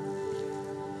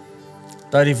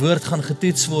 Dat die woord gaan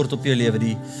getoets word op jou lewe,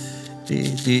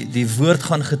 die woord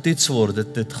gaan getoets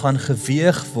word, dit gaan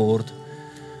geweeg word,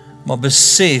 maar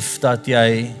besef dat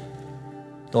jy,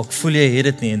 dalk voel jy het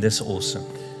dit nie en dis awesome.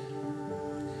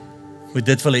 Moet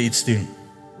dit wil jy iets doen.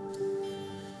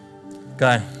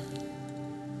 Okay.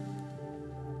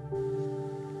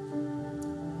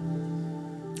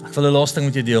 Ek wil 'n laaste ding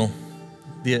met jou deel.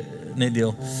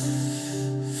 Deel.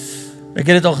 Ek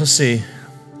het dit al gesê,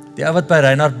 die ou wat by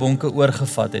Reinhard Bonke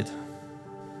oorgevat het.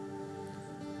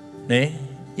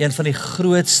 Een van die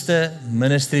grootste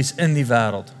ministries in die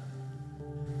wêreld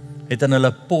het in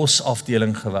hulle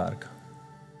posafdeling gewerk.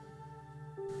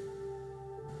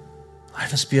 Hy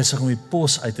was besig om die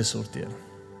pos uit te sorteer.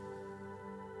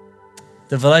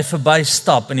 Terwyl hy verby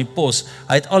stap in die pos,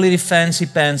 hy het al hierdie fancy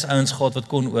pants ouens gehad wat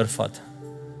kon oorvat.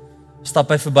 Stap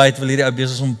hy verby, terwyl hierdie ou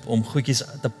besig is om goedjies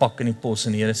te pak in die pos,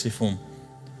 en die Here sê vir hom,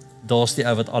 daar's die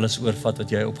ou wat alles oorvat wat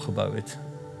jy opgebou het.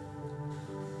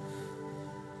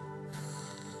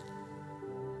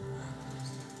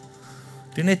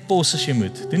 Doen net pos as jy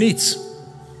moet, doen iets.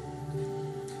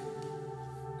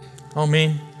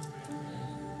 Amen.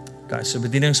 Okay, so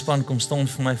bedieningsspan, kom staan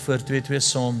vir my voor 2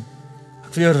 saam.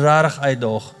 Ek wil jou regtig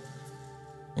uitdaag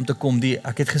om te kom.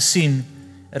 Ek het gesien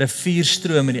 'n rivier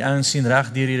stroom en die ouens sien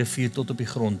reg deur die rivier tot op die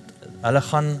grond. Hulle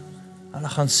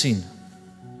gaan sien.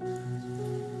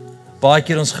 Baie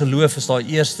keer ons geloof is daai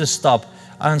eerste stap.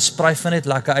 Ouens sprei van net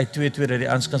lekker uit 2 dat die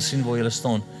ouens kan sien waar jy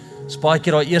staan. Dis baie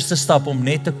keer daai eerste stap om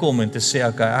net te kom en te sê,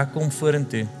 okay, ek kom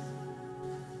vorentoe.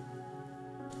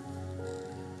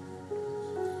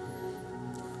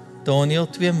 Daniel,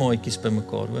 2 maatjies by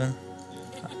mekaar, hoor.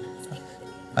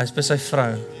 Hy is by sy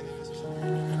vrou.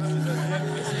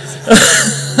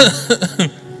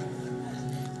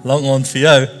 Lang aan vir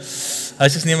jou. Hy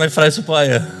sê nie my vrou se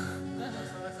paie.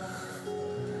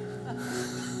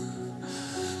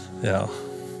 Ja.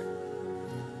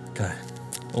 Okay.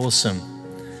 Awesome.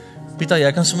 Pieter,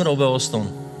 jy kan sommer al by ons staan.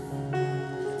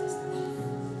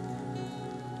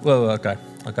 Wow, okay.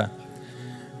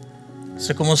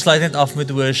 So kom ons sluit net af met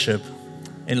worship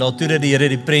en laat toe dat die Here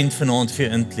die prent vanaand vir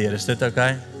jou inkleer. Is dit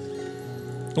okay?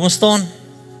 Kom ons staan.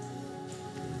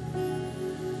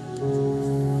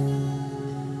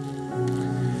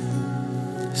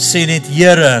 Sê net,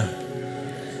 Here,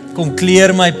 kom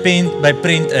kleer my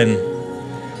prent in.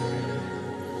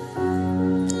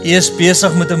 Jy is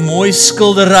besig met 'n mooi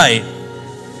skildery.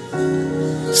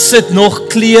 Sit nog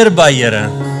kleur by, Here.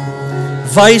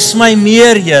 Wys my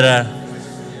meer, Here.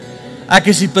 Ek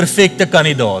is die perfekte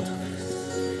kandidaat.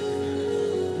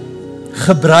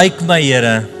 Gebruik my,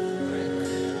 Here,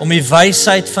 om die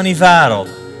wysheid van die wêreld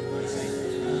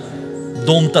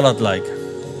dom te laat lyk.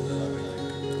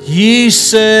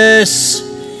 Jesus,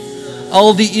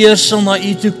 al die eer sal na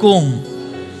U toe kom.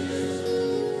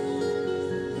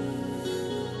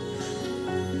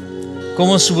 Kom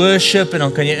ons worship en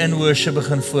dan kan jy in worship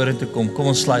begin vorentoe kom. Kom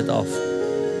ons sluit af.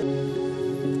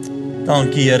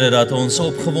 Dankie Here dat ons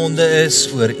opgewonde is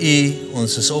oor U.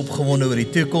 Ons is opgewonde oor die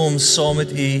toekoms saam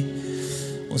met U.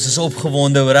 Ons is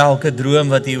opgewonde oor elke droom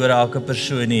wat U oor elke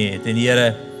persoon het. En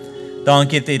Here,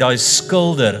 dankie dat U daai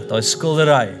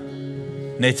skildery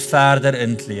net verder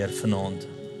inkleer vanaand.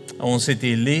 Ons het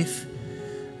U lief.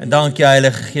 En dankie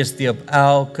Heilige Gees dat U op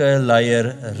elke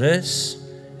leier rus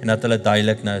en dat hulle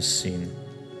duidelik nou sien.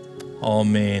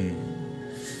 Amen.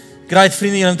 Great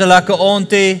vriende, julle het 'n lekker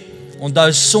aand hê.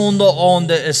 Onthou,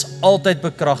 sondaande is altyd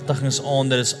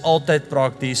bekragtigingsaande, is altyd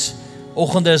prakties.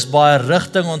 Oggende is baie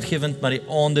rigtingontgewend, maar die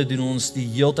aande doen ons die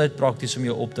heeltyd prakties om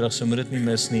jou op te rig, so moet dit nie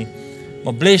mis nie.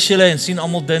 Maar bless julle en sien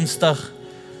almal Dinsdag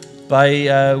by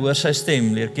hoor sy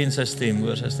stem, leer ken sy stem,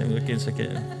 hoor sy stem, leer ken sy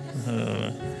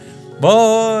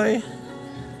Bye.